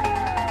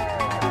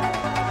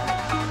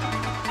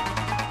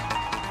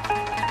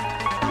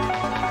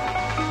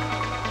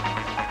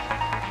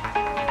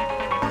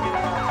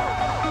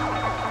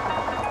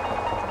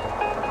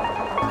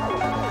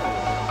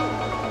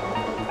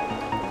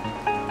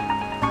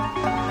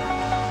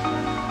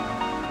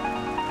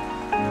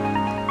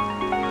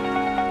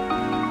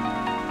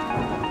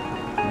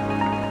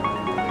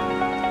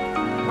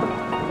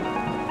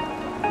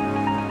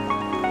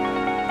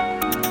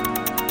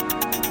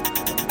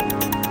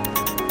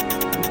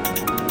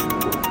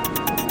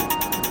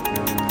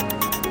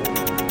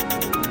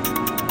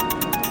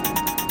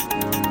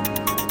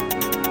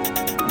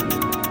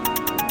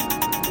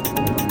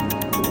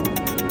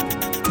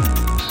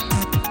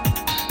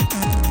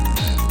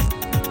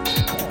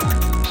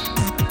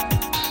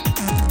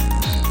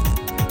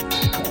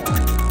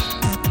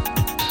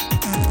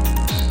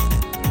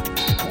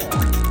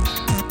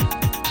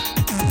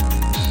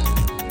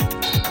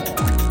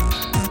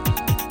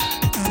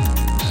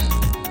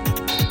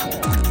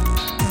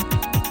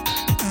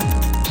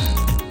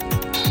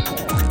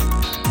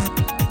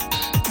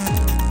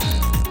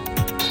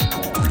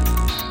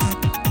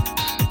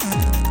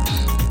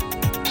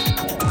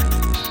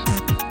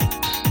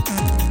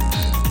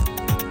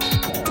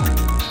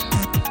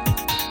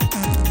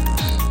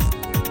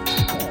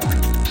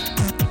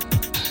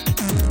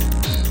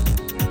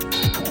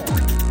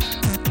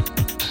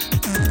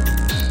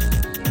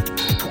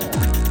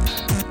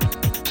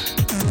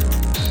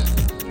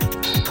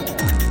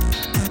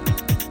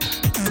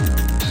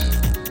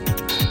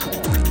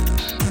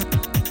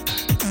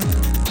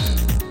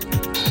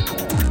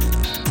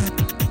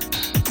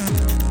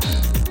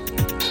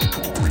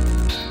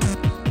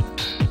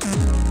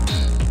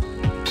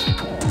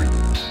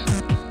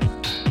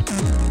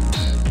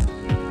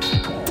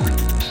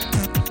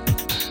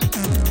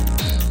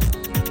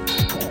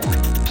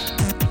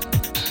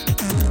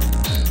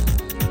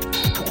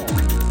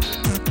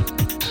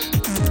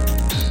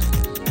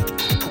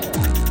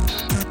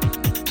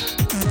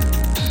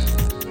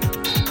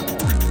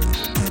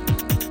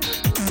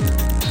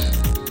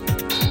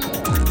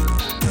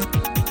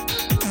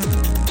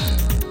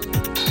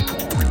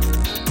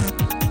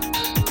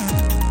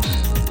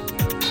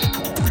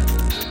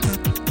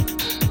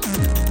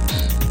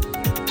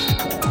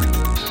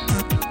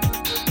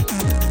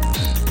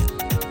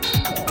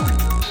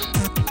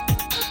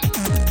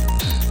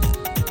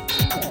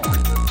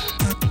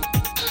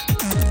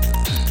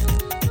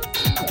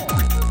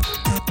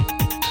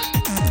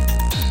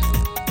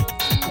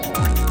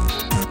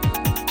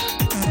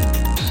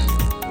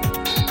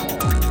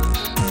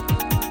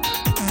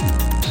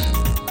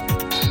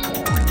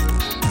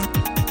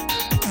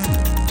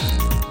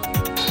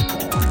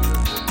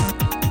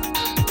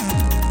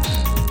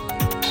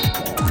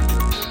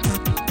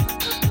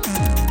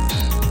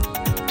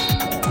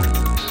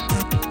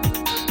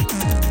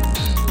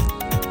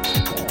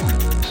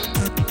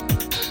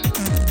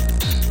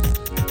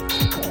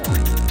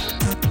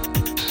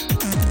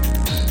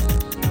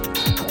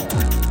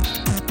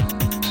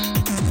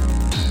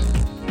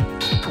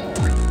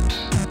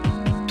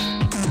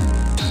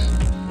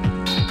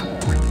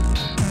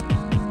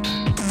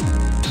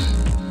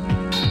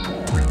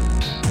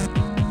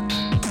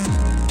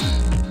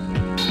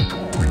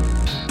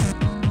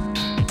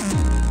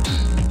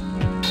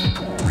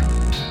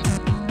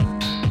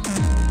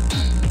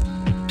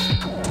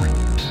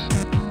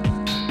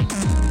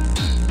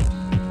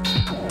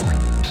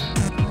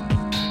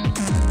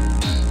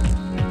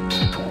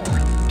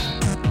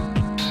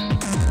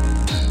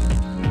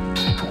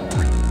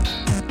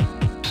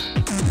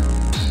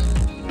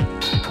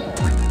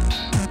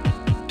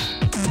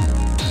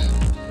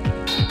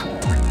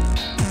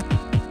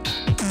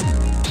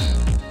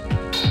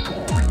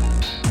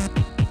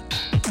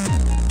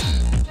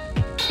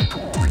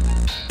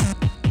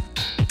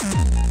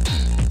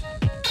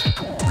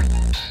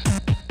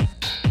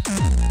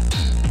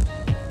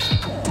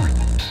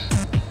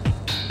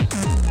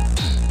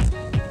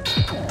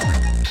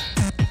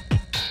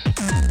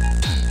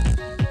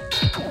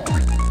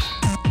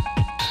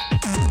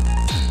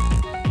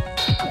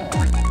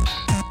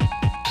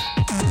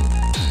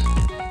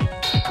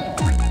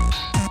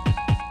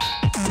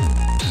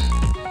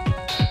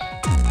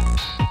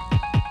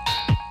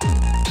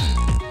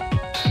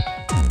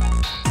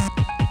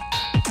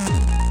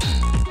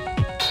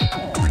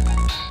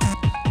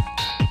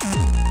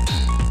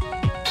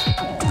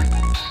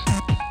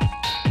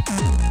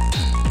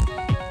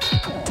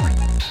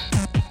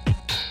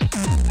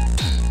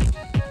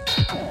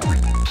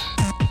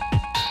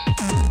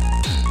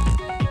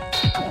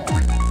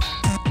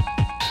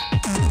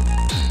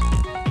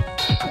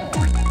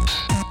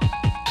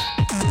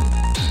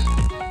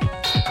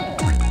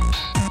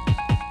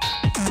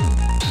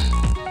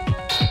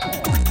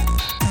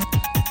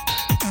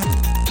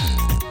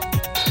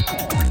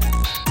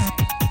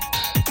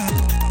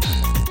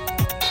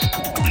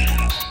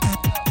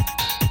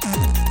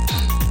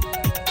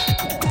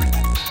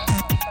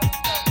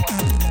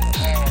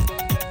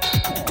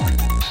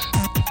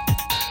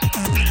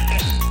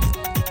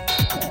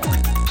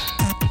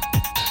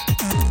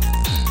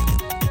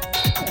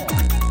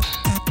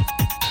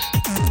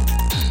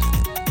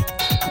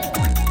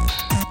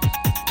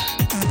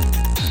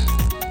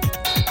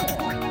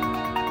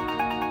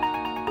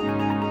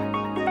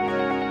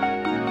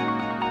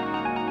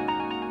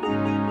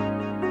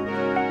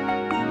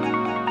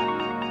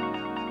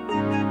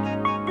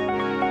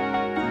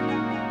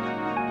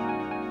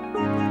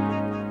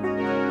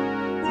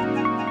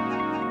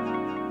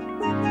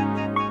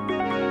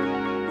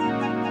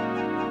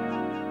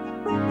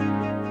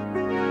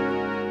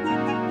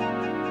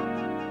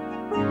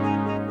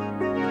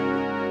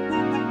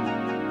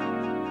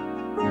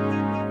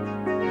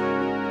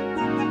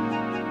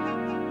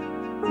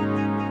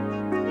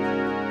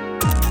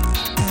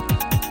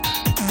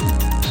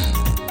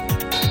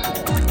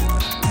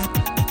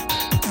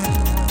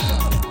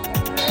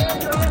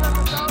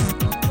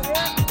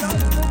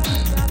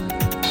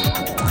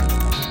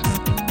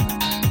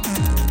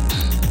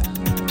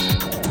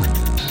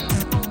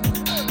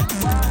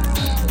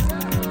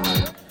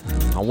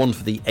 one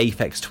for the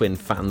Aphex Twin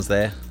fans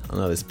there. I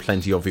know there's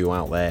plenty of you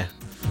out there.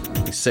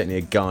 He's certainly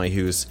a guy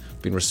who's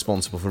been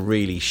responsible for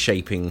really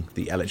shaping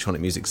the electronic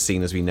music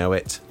scene as we know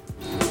it.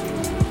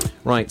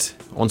 Right,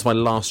 on to my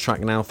last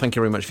track now. Thank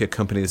you very much for your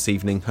company this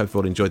evening. Hope you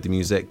all enjoyed the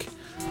music.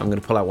 I'm going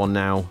to pull out one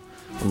now.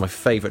 One of my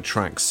favourite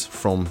tracks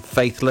from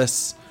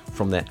Faithless,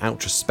 from their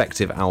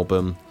Outrospective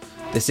album.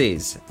 This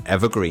is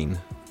Evergreen.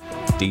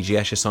 DJ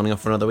Escher signing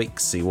off for another week.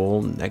 See you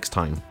all next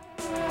time.